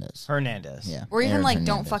 Hernandez. Yeah. Or even Aaron like don't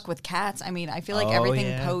Hernandez. fuck with cats. I mean, I feel like Oh, everything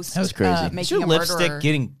yeah. post That was crazy. Is making your a lipstick murderer.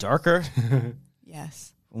 getting darker?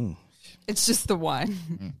 Yes. Ooh. It's just the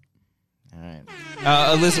one. All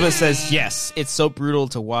right. Elizabeth says, yes, it's so brutal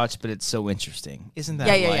to watch, but it's so interesting. Isn't that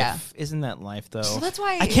Yeah, life? yeah. Isn't that life, though? Well, that's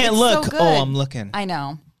why I can't it's look. so good. Oh, I'm looking. I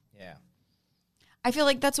know. Yeah. I feel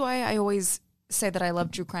like that's why I always say that I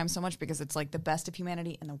love true crime so much, because it's like the best of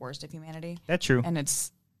humanity and the worst of humanity. That's true. And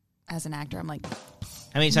it's, as an actor, I'm like,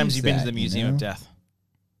 How many times have you been to that, the Museum you know? of Death?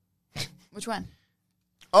 which one?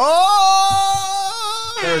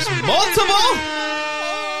 Oh! There's multiple.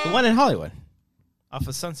 The one in Hollywood, off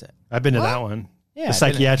of Sunset. I've been to that one. Yeah, The I've been-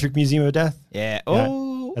 Psychiatric Museum of Death. Yeah.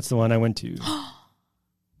 Oh. That's the one I went to.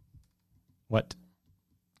 What?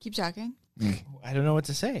 Keep talking. I don't know what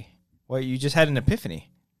to say. Well, you just had an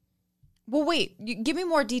epiphany. Well, wait. Give me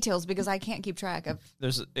more details, because I can't keep track of.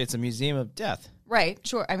 It's a museum of death. Right.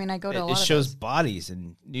 Sure. I mean, I go to a lot It of shows those. bodies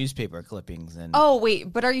and newspaper clippings and. Oh,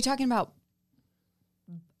 wait. But are you talking about?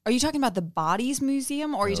 Are you talking about the Bodies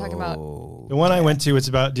Museum, or are you talking about? The one I went to, it's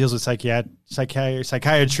about deals with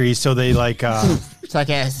psychiatry. So they like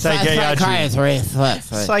psychiatry.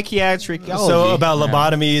 Psychiatric. So about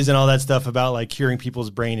lobotomies and all that stuff, about like curing people's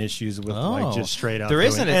brain issues with like Oh. just straight up. There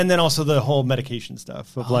isn't a- and then also the whole medication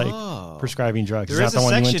stuff of Oh. like prescribing drugs. There is that a the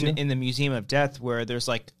one you section went to? in the Museum of Death where there's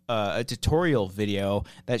like a tutorial video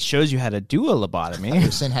that shows you how to do a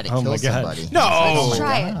lobotomy. Sin had to Oh kill my God. somebody. No. Oh,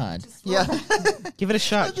 Try it. God. Yeah. Give it a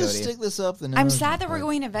shot, Just Jody. stick this up the nose. I'm sad that we're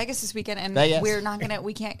going to Vegas this weekend, and Vegas. we're not gonna.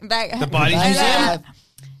 We can't. The Bodies Museum?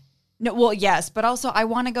 No, well, yes, but also I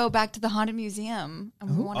want to go back to the Haunted Museum.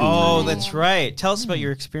 And we wanna Oh, try that's right. Tell us about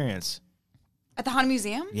your experience. At the Haunted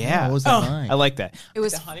Museum? Yeah. What was that like? I like that. It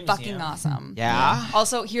was The Haunted fucking Museum. awesome. Yeah.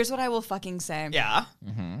 Also, here's what I will fucking say. Yeah.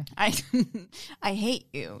 I I hate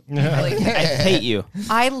you. I hate you.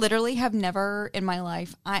 I literally have never in my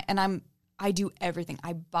life. I do everything.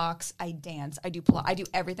 I box. I dance. I do I do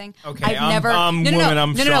everything. Okay, I've I'm- never. I'm no, woman,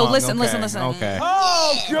 I'm no. strong. Listen. Okay, Listen. okay.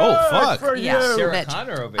 Oh, good Oh, fuck. for Yeah, you. Sarah bitch.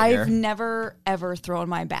 Connor over here. I've never ever thrown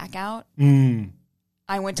my back out. Mm.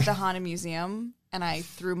 I went to the Haunted Museum and I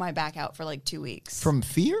threw my back out for like 2 weeks. From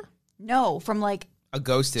fear? No, from like A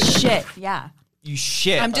ghost did. shit. Yeah. You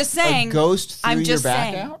shit. I'm just saying. A ghost threw I'm your just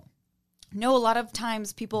back saying. out? No, a lot of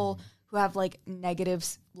times people who have like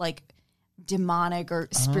negatives, like demonic or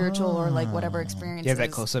spiritual or like whatever experiences. Do you have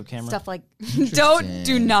that close-up camera? Stuff like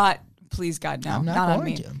do not, please God, no, I'm not on going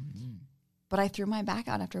me. to. But I threw my back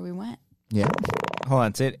out after we went. Yeah. Hold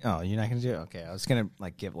on, say it. Oh, you're not gonna do it. Okay, I was gonna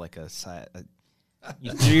like give like a side.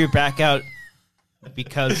 You threw your back out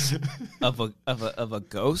because of a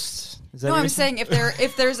ghost. Is that No, what I'm you're saying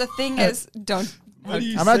if there's a thing is don't.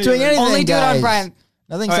 I'm not doing anything. Only do it on guys. Brian.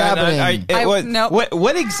 Nothing's happening. No.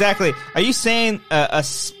 What exactly are you saying? A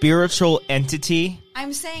spiritual entity?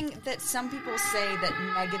 I'm saying that some people say that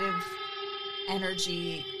negative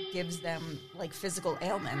energy gives them like physical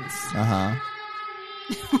ailments.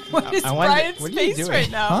 What is Brian's what are you face doing?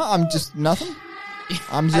 right now? Huh? I'm just nothing.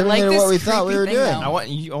 I'm I zooming like in at this what we thought we creepy were thing, doing.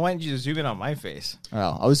 though. I wanted you to zoom in on my face.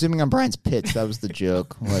 Oh, I was zooming on Brian's pits. That was the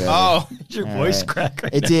joke. Whatever. Oh, Your All voice right. cracked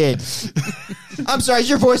right It now. did. I'm sorry. Has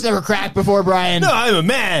your voice never cracked before, Brian? No, I'm a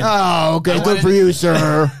man. Oh, okay. Good wanted- for you,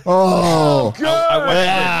 sir. Oh. I wanted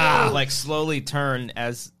Yeah. to like slowly turn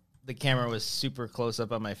as the camera was super close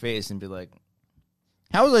up on my face and be like,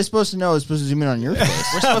 How was I supposed to know I was supposed to zoom in on your face?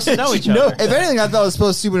 "We're supposed to know each No. other." If anything, I thought I was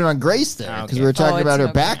supposed to zoom in on Grace there because Okay. we were talking Oh, about her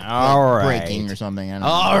it's back okay. All right. breaking or something. I don't know.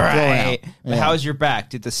 All Blowing right. out. But Yeah. how's your back?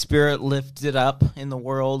 Did the spirit lift it up in the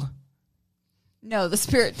world? No, the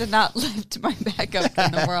spirit did not lift my back up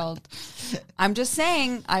in the world. I'm just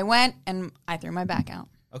saying, I went and I threw my back out.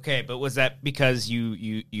 Okay, but was that because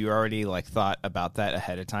you already like thought about that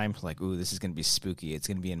ahead of time? Like, ooh, this is gonna be spooky. It's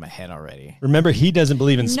gonna be in my head already. Remember, he doesn't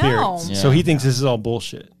believe in spirits, No. so Yeah. he thinks this is all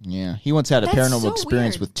bullshit. Yeah, he once had a That's paranormal so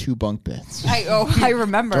experience weird. with 2 bunk beds. I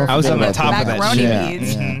remember. I was on the With top of that macaroni shit.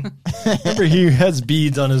 beads. Yeah. Remember, he has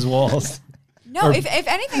beads on his walls. No, if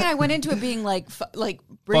anything, I went into it being like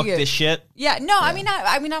bring Fuck it. this shit. Yeah, no, I mean,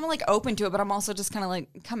 I'm like open to it, but I'm also just kind of like,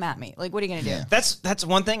 come at me. Like, what are you gonna do? That's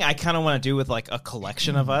one thing I kind of want to do with like a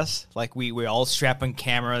collection of us. Like we all strap on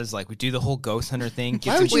cameras. Like we do the whole ghost hunter thing.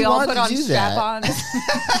 Why would We you all want put to on do that? strap-ons.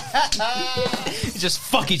 just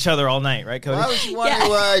fuck each other all night, right, Cody? Why would you want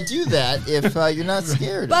Yeah. to do that if you're not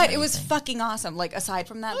scared? But it was fucking awesome. Like aside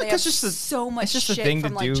from that, they have 'cause it's just a- so much it's just a shit thing to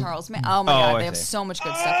from like do. Charles Manson. Oh my Oh, god, I they have see. so much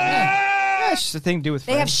good stuff in there. Yeah, it's just a thing to do with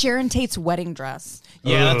They have friends. Sharon Tate's wedding dress.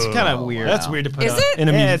 Yeah, that's kind of weird. That's weird to put Is on. it? In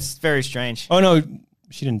a Yeah, museum. it's very strange. Oh no,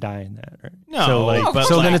 she didn't die in that, right? No, so like, but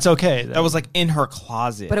so like- then it's okay. That was like in her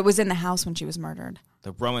closet. But it was in the house when she was murdered.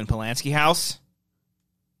 The Roman Polanski house.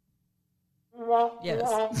 Yes.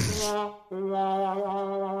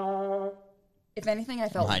 If anything, I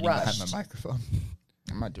felt hiding behind rushed. my microphone.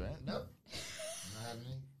 I'm not doing it. Nope.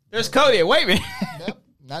 There's Cody. Wait a minute. Nope.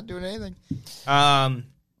 Not doing anything.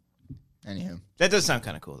 Anywho. That does sound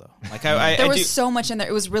kind of cool though. Like I There I was do, so much in there.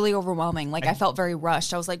 It was really overwhelming. Like I felt very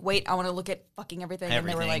rushed. I was like, wait, I want to look at fucking everything. And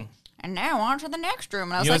they were like, Everything. and now on to the next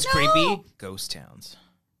room. And I was you know like, what's no. creepy? Ghost towns.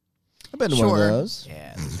 I've been to one of Sure. those.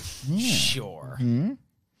 Yeah, sure.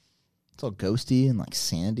 It's all ghosty and like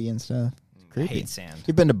sandy and stuff. It's I creepy. hate sand.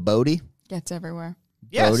 You've been to Bodie? It's everywhere.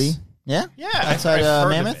 Yes. Bodie? Yeah? Yeah, Outside, I've heard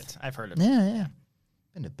Mammoth? of it. I've heard of it. Yeah, yeah.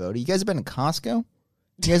 Been to Bodie. You guys have been to Costco?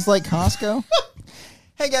 You guys like Costco?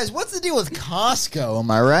 Hey guys, what's the deal with Costco?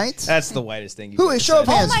 Am I right? That's the whitest thing. Who is show of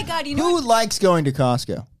hands? my God, you know who what? likes going to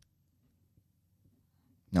Costco?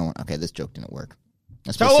 No one. Okay, this joke didn't work.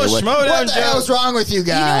 That's Tell supposed to us, say, what Schmoedown the joke. hell's wrong with you You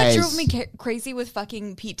know guys? what drove me crazy with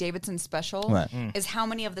fucking Pete Davidson's special? What? Is how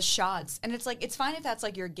many of the shots. And it's like, it's fine if that's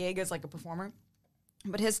like your gig as like a performer,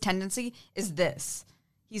 but his tendency is this.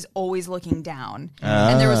 He's always looking down.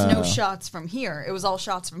 And there was no shots from here. It was all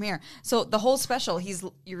shots from here. So the whole special,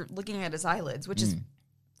 you're looking at his eyelids, which is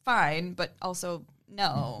fine, but also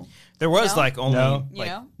no. There was No? like only No. You like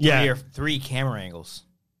know? Yeah. three camera angles.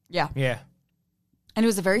 Yeah. Yeah. And it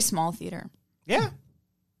was a very small theater. Yeah.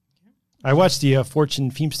 I watched the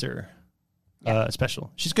Fortune Feimster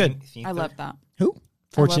special. She's good. I love that. Who?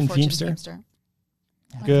 Fortune I love Feimster.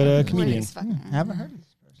 Good comedian. Haven't heard of this.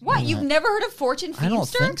 What? You've never heard of Fortune Feimster? I don't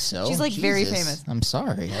think so. She's like very Jesus. famous. I'm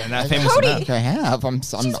sorry. They're not I famous don't enough. think I have. I'm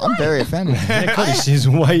very offended. Yeah, Cody, she's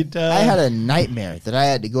white. I had a nightmare that I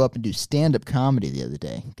had to go up and do stand-up comedy the other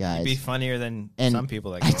day, guys. Be funnier than And some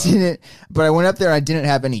people that I go out. didn't, but I went up there and I didn't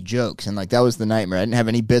have any jokes, and like that was the nightmare. I didn't have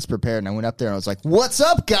any bits prepared, and I went up there and I was like, "What's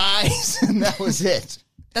up, guys?" And that was it.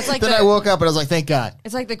 That's like Then I woke up and I was like, "Thank God."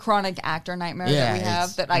 It's like the chronic actor nightmare Yeah, that we have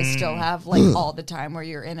it's- that I still have like all the time where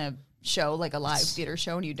you're in a show, like a live theater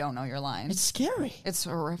show, and you don't know your lines. It's scary. It's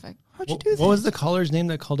horrific. How'd you do that? What was the caller's name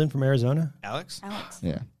that called in from Arizona? Alex? Alex.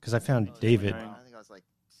 Yeah. Because I found David. I think I was like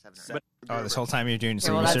 7 or 8. Oh, this whole time you're doing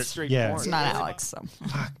some well, that's research. Yeah. It's not Alex. So.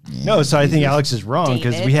 No, so I think Alex is wrong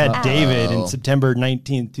because we had David? David in Uh-oh. September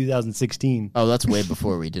 19th, 2016. Oh, that's way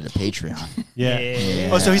before we did a Patreon. Yeah.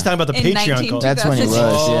 Oh, so he's talking about the In Patreon call. That's when he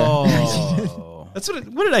was. Yeah. Oh. That's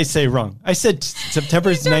what did I say wrong? I said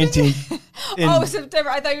September 19th. Oh, September.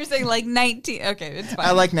 I thought you were saying like 19. Okay, it's fine.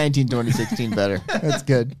 I like 2016 better. That's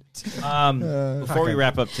good. Before we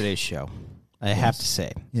wrap up today's show, I have to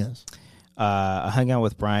say, Yes. I hung out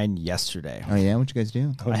with Brian yesterday. Oh, yeah? What you guys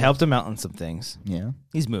do? I helped him out on some things. Yeah.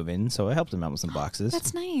 He's moving, so I helped him out with some boxes.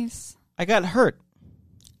 That's nice. I got hurt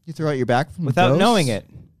You throw out your back from without the knowing it.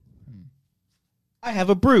 I have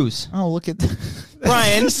a bruise. Oh, look at that.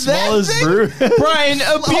 Brian, Smallest brew. Brian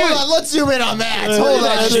Hold abused. on, let's zoom in on that. Hold on a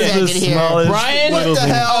That is second the here. smallest Brian, What little the thing.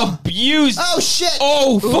 hell? Abused. Oh, shit.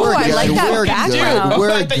 Oh, Ooh, fuck. I like that We're background. good.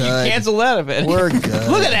 We're I bet you good. canceled out of it. We're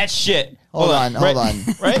good. Look at that shit. Hold on. Right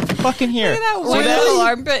fucking here. Look at that See wonderful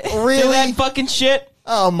armpit. See Really? that fucking shit?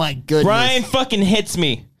 Oh, my goodness. Brian fucking hits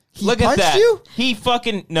me. Look at punched that. you? He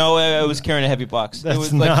fucking I was carrying a heavy box. That's it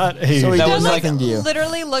was like, not a. So he that did was like nothing to you.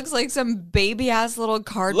 Literally looks like some baby ass little Look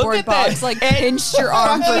cardboard at that. box. Like It pinched your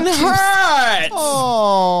arm. fucking for two hurts.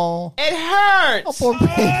 Oh. It hurts. Poor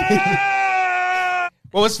baby.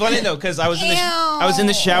 Well, it's funny though because I was in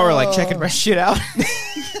the shower like checking my shit out.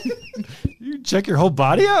 You check your whole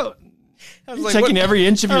body out. I was You're like, checking what- every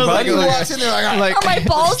inch of your I was body. He like, walks in there like, Are my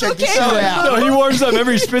balls check okay? this out. No, he warms up.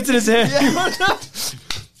 Every spits in his hand.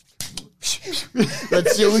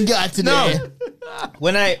 Let's see what we got today.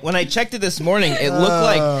 When I checked it this morning, it looked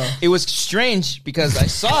like it was strange because I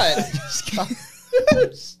saw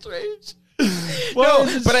it. Strange. No,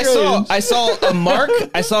 but I saw a mark.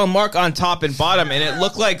 I saw a mark on top and bottom, and it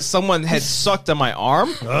looked like someone had sucked on my arm.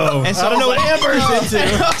 Oh, And so I don't know what was like,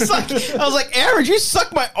 Amber's into. I was like, Amber, did you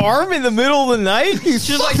suck my arm in the middle of the night?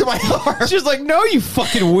 She's like, she was like, no, you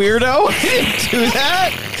fucking weirdo. I didn't do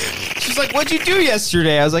that. She's like, what'd you do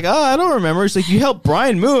yesterday? I was like, oh, I don't remember. She's like, you helped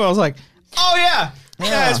Brian move. I was like, oh yeah,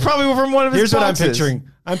 it's probably from one of his Here's what I'm boxes. picturing.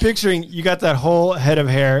 I'm picturing you got that whole head of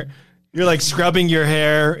hair. You're like scrubbing your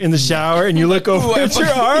hair in the shower, and you look over at your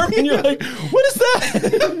arm, and you're like, "What is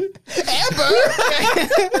that?"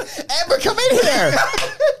 Amber, come in here.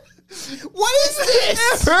 What is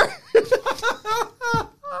this? Amber.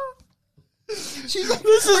 She's like,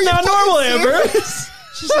 This is not normal, Amber.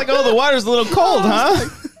 She's like, oh, the water's a little cold, huh?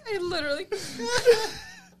 I literally.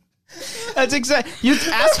 That's exactly. You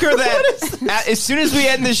ask her that as soon as we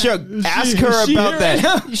end the show. Ask her is she about here that.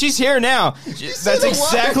 right now? She's here now. That's the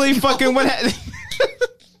exactly fucking what happened.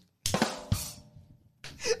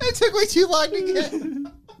 it took way too long to get.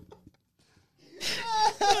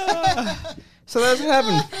 So that's what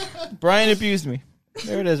happened. Brian abused me.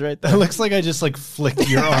 There it is, right It there. looks like I just like flicked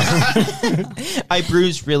your arm. I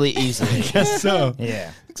bruise really easily. Guess so.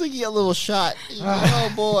 Yeah. Looks like you got a little shot.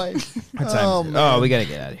 Oh boy. Oh, man. we gotta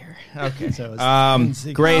get out of here. Okay. So it's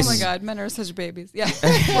Grace. Oh my god, men are such babies. Yeah.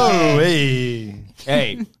 Oh, hey.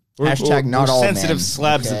 Hey. Hashtag not we're all sensitive men,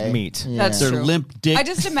 slabs okay? of meat. Yeah. That's Their true. limp dick. I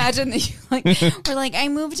just imagine that you like we're like, I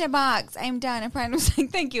moved a box. I'm done. And Brian was like,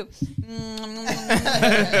 thank you.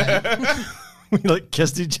 We like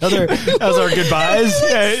kissed each other as our goodbyes.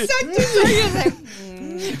 Yeah. Sucked his arm. He was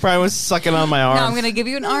like, Brian was sucking on my arm. now I'm gonna give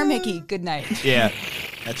you an arm hickey. Good night. Yeah.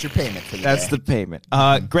 That's your payment for the That's day. the payment.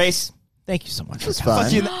 Grace, thank you so much. It was fun.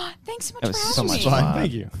 Thanks so much That for was so having much me. fun.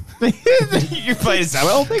 Thank you. You played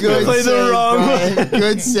well. Good played the save, wrong Brian.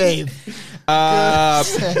 Good save.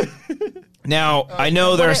 Now, I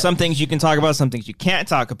know there are some things you can talk about, some things you can't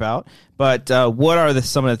talk about, but what are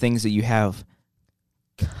some of the things that you have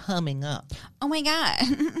coming up? Oh my god.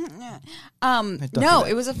 do No, that.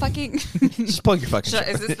 it was a fucking. Just plug your fucking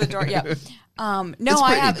Is this the door? Yeah. No, It's I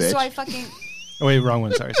pretty, have. bitch. So I fucking. Oh, wait, wrong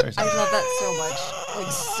one. Sorry. I love that so much.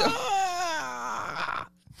 Like so.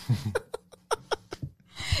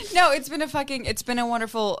 No, it's been a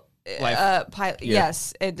wonderful Life. pilot. Yeah.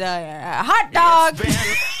 Yes, hot dog.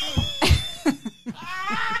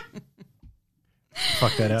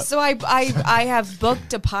 Fuck that up. So I have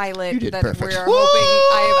booked a pilot did that perfect. we're hoping.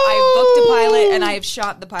 I've booked a pilot and I have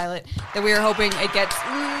shot the pilot that we are hoping it gets.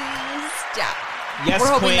 Yeah. Yes, We're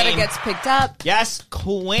hoping queen. that it gets picked up. Yes,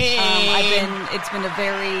 queen. It's been a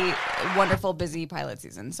very wonderful, busy pilot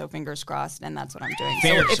season. So fingers crossed, and that's what I'm doing.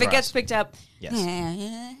 Fingers so if it crossed. gets picked up,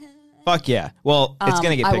 Yes. Fuck yeah. Well, it's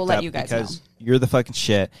going to get I picked will let up you guys because you're the fucking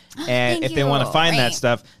shit. And Thank if they want to you. find that Right.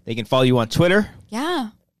 stuff, they can follow you on Twitter. yeah.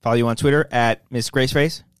 Follow you on Twitter at Miss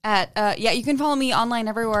Graceface. You can follow me online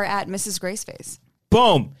everywhere at Mrs. Graceface.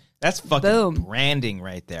 Boom. That's fucking Boom. branding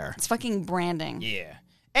right there. It's fucking branding. Yeah.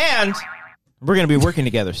 And we're going to be working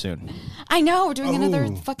together soon. I know we're doing another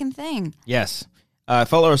fucking thing. Yes.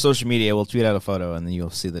 Follow our social media. We'll tweet out a photo, and then you'll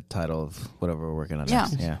see the title of whatever we're working on Yeah.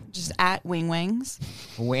 next. Yeah. Just at Wing Wings.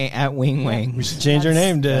 At Wing Wang. We should change our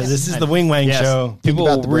name to This is the Wing Wang Yes. Show. People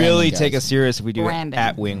about will the branding, really guys. take us serious if we do Branding. it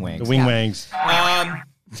at Wing Wang. The Wing Yeah. Wangs.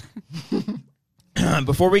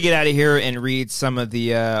 Before we get out of here and read some of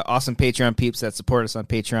the awesome Patreon peeps that support us on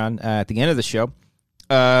Patreon at the end of the show,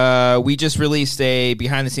 we just released a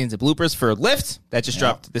behind the scenes of bloopers for Lyft that just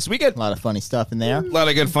dropped this weekend. A lot of funny stuff in there. A lot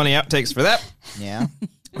of good funny outtakes for that. Yeah.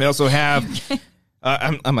 We also have.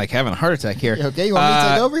 I'm like having a heart attack here. You okay? You want me to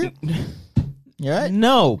take over here? You all right?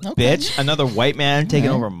 No, bitch. Another white man taking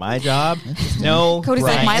over my job. No. Cody's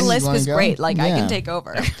like, my Brian, lisp you wanna is go? great. Like, I Yeah. can take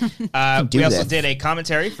over. We also this. did a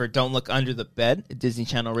commentary for Don't Look Under the Bed, a Disney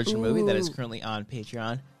Channel original movie that is currently on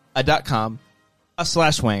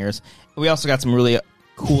patreon.com/wangers. We also got some really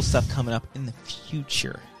cool stuff coming up in the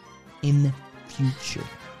future.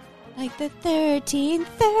 Like the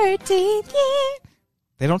 13th year.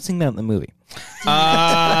 They don't sing that in the movie.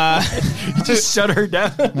 Just shut her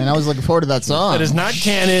down. Man, I was looking forward to that song. That is not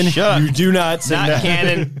canon. Shut up. You do not sing Not that.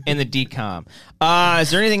 canon in the decom.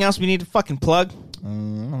 Is there anything else we need to fucking plug? I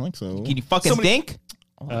don't think so. Can you fucking think?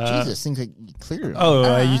 Jesus, things like you cleared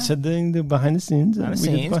it. You said the behind the scenes. Behind the We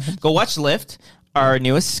did scenes. behind- Go watch Lyft, our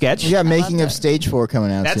newest sketch. We got Making of Stage 4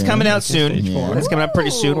 coming out That's soon. coming out soon. Yeah. That's coming out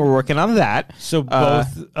pretty soon. We're working on that. So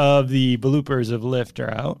both of the bloopers of Lyft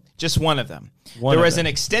are out. Just one of them. One there of was them. an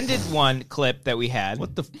extended one clip that we had.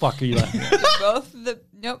 What the fuck are you laughing at? Both the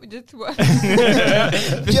nope, just one.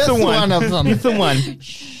 Just the one of them. Just the one.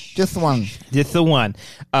 Just one. Just the one.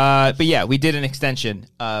 But yeah, we did an extension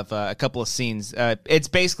of a couple of scenes. It's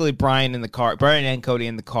basically Brian and Cody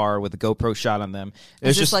in the car with a GoPro shot on them.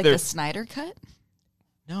 Is this like the Snyder cut?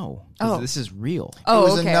 No. Oh. This is real. Oh, It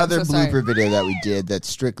was okay. another I'm so sorry. blooper video that we did that's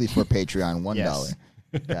strictly for Patreon, $1. Yes.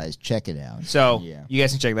 Guys, check it out. So Yeah. you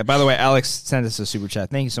guys can check that. By the way, Alex sent us a super chat.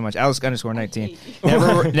 Thank you so much.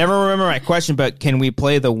 Alex_19. Never remember my question, but can we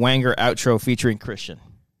play the Wanger outro featuring Christian?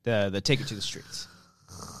 The Take It to the Streets.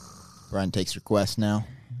 Brian takes requests now.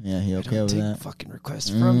 Yeah, he okay with that? Fucking requests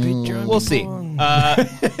from Patreon. We'll see.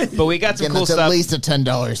 But we got some Again, cool that's stuff. at least a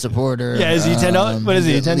 $10 supporter. Yeah, is he $10? What is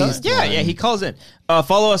he, at $10? least Yeah, one. yeah, he calls in.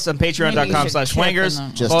 Follow us on Maybe you should patreon.com/wangers. tip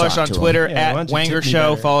and Just Follow us talk on to Twitter him. Yeah, why at don't you tip Wanger me Show.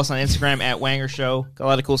 better? Follow us on Instagram at Wanger Show. Got a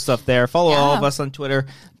lot of cool stuff there. Follow all of us on Twitter.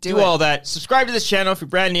 Do it. all that. Subscribe to this channel if you're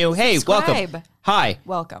brand new. Hey, welcome. Subscribe. Hi.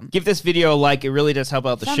 Welcome. Give this video a like. It really does help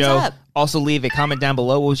out the Thumbs show. up. Also, leave a comment down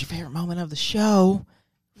below. What was your favorite moment of the show?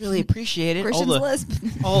 Really appreciate it. Christian's lisp.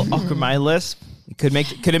 All my lisp. Could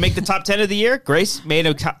it make the top 10 of the year? Grace made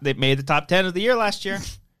the top 10 of the year last year.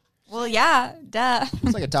 Well, yeah, duh.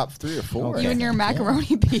 It's like a top 3 or 4. You and your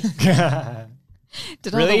macaroni beef did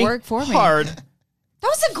all Really the work for me. hard. That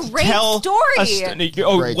was a great Tell story.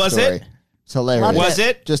 Great was story. it? It's hilarious. Loved Was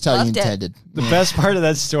it? Just how Loved you it. intended. The best part of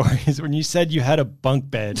that story is when you said you had a bunk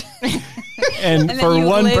bed. and And for then you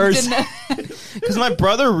one lived person, in Because my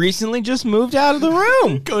brother recently just moved out of the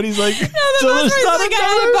room. Cody's like, the so most there's recent not thing I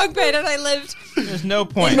had a another. bunk bed and I lived There's no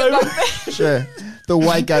point. in the bunk bed. Sure. The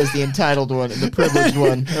white guy's the entitled one and the privileged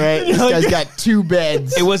one, right? This guy's got 2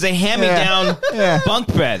 beds. It was a hand-me-down bunk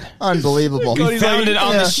bed. Unbelievable. We found it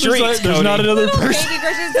on the There's streets, like- there's not Cody. another person. Baby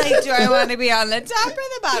Christian's like, do I want to be on the top or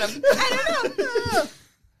the bottom? I don't know.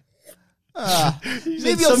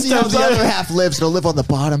 Maybe I'll see how Sometimes the I- other half lives. He'll live on the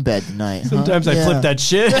bottom bed tonight. Sometimes I flip that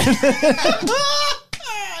shit. I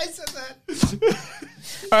said that.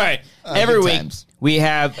 All right. Every good week, times. we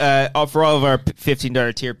have, for all of our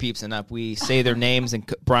 $15 tier peeps and up, we say their names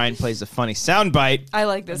and Brian plays a funny soundbite. I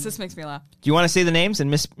like this. This makes me laugh. Do you want to say the names and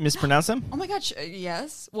mispronounce them? Oh my gosh,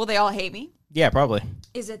 yes. Will they all hate me? Yeah, probably.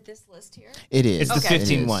 Is it this list here? It is. It's the Okay.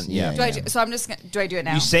 15 It is. one. Yeah. Do I do, so I'm just gonna, do I do it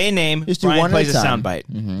now? You say a name, Just do Brian one at plays a a time.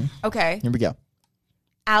 soundbite. Okay. Here we go.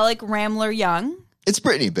 Alec Ramler Young. It's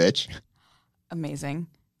Brittany, bitch. Amazing.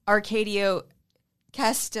 Arcadio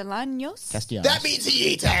Castellanos. Castellanos. That means he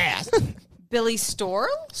eats ass. Billy Storl.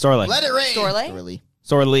 Storley. it rain. Storley. Really?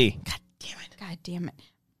 Storley. God damn it.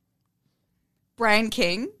 Brian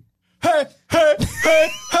King. Hey, hey, hey,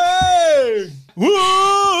 hey!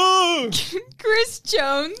 Woo! Chris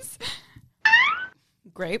Jones.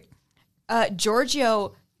 Great.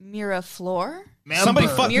 Giorgio Miraflor. Somebody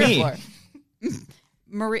fuck me. Miraflor.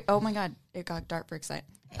 Marie. Oh my God. It got dark for excitement.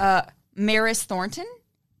 Maris Thornton.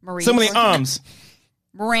 Marie So many Thornton. arms.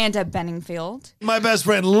 Miranda Benningfield. My best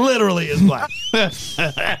friend literally is black.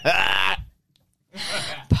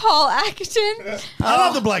 Paul Acton. I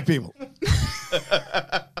love the black people.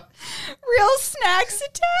 Real Snacks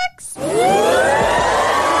Attacks.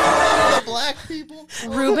 Black people.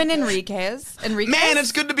 Ruben Enriquez. Man,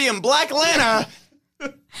 it's good to be in Black Atlanta.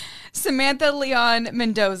 Samantha Leon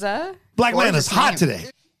Mendoza. Black man Gorgeous is hot name. today.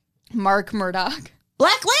 Mark Murdoch.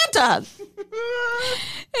 Black Lanta.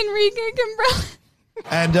 Enrique Cambrell.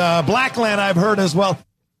 And Black land I've heard as well.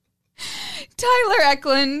 Tyler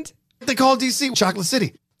Eklund. They call DC Chocolate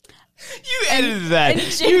City. You edited that.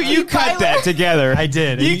 and You cut Byler. that together. I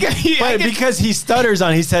did. I can- because he stutters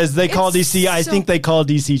on, he says they call It's DC. I so- think they call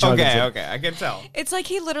DC chocolate chip. Okay, I can tell. It's like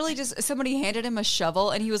he literally just somebody handed him a shovel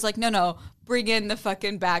and he was like, no, bring in the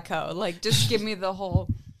fucking backhoe. Like, just give me the whole.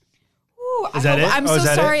 Ooh, Is that it? I'm Oh, so is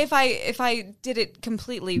that sorry it? if I did it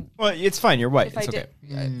completely. Well, it's fine. You're white. If I It's okay.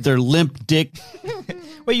 did. They're limp dick.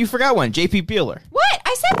 Wait, you forgot one. JP Bueller. What?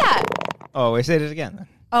 I said that. Oh, I said it again. Then.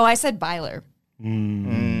 Oh, I said Byler.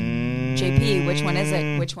 JP, which one is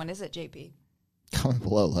it? Which one is it, JP? Comment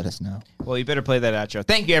below. Let us know. Well, you better play that outro.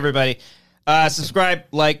 Thank you, everybody. Subscribe,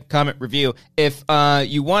 like, comment, review. If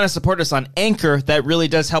you want to support us on Anchor, that really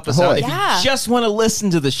does help us out. If Yeah. you just want to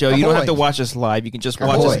listen to the show, you don't have to Ahoy. watch us live. You can just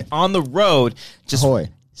watch Ahoy. us on the road. Just Ahoy.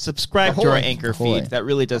 subscribe to our Ahoy. Anchor Ahoy. feed. That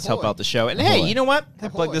really does help Ahoy. out the show. And hey, Ahoy. you know what? I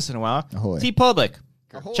haven't plugged this in a while. Ahoy. T-Public.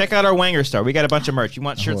 Ahoy. Check out our Wanger store. We got a bunch of merch. You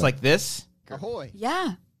want shirts Ahoy. like this? Ahoy.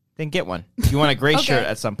 Yeah. Then get one. If you want a gray Okay. shirt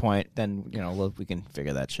at some point, then we can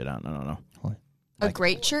figure that shit out. I don't know. A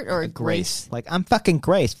great shirt or a Grace. Like, I'm fucking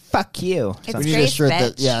Grace. Fuck you. It's We need a Grace, shirt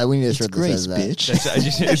bitch. that. We need a shirt that Grace, says that.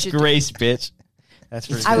 bitch. It's Grace, bitch. That's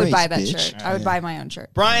for I would buy that Grace, bitch. shirt. I would buy my own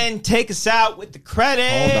shirt. Brian, take us out with the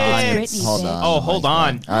credits. Britney Hold thing. on. Oh, hold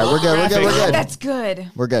on. All right, we're good. We're good. We're good. That's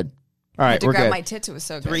good. We're good. All I right, had to we're grab good. my tits. It was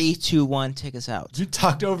so good. 3, 2, 1, take us out. You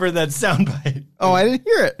talked over that soundbite. Oh, I didn't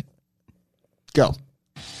hear it. Go.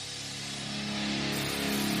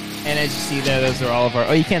 And as you see there, those are all of our...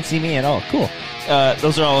 Oh, you can't see me at all. Cool.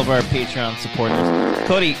 Those are all of our Patreon supporters.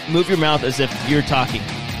 Cody, move your mouth as if you're talking.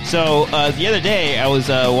 So, the other day, I was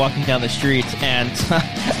walking down the street, and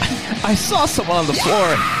I saw someone on the floor,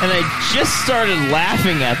 and I just started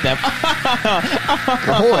laughing at them.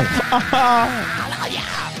 Ahoy.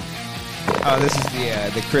 Oh, this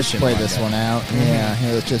is the Christian Play this one out. Yeah.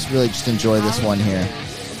 Here, let's just enjoy this one here.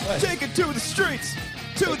 Take it to the streets.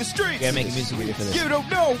 To the streets. You gotta make a music video for this. You don't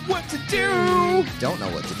know what to do. Don't know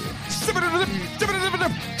what to do.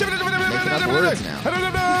 Making up words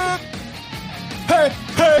now. Hey,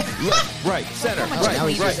 hey. Left, right, center, much right,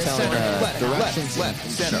 cleaner right, this center, is. left, Directions left,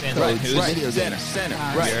 and center, and right, who's right, video center, games. center,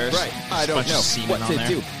 Yours. right. I don't Bunch of know semen what on to there.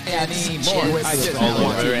 do anymore. Chips. I just All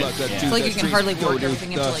want over to it. look Yeah. to It's like the you can streets, hardly go work to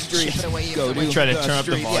everything. You have to the like streets, chip it away. You go have to to like, Try to the turn up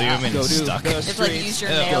the streets. volume and Go it's to stuck. the you have to like use your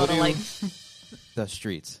streets. nail Go to to like. The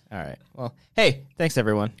streets. All right. Well, hey, thanks,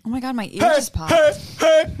 everyone. Oh my god, my ear just popped. Hey,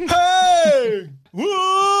 hey,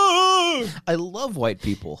 hey. I love white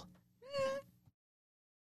people.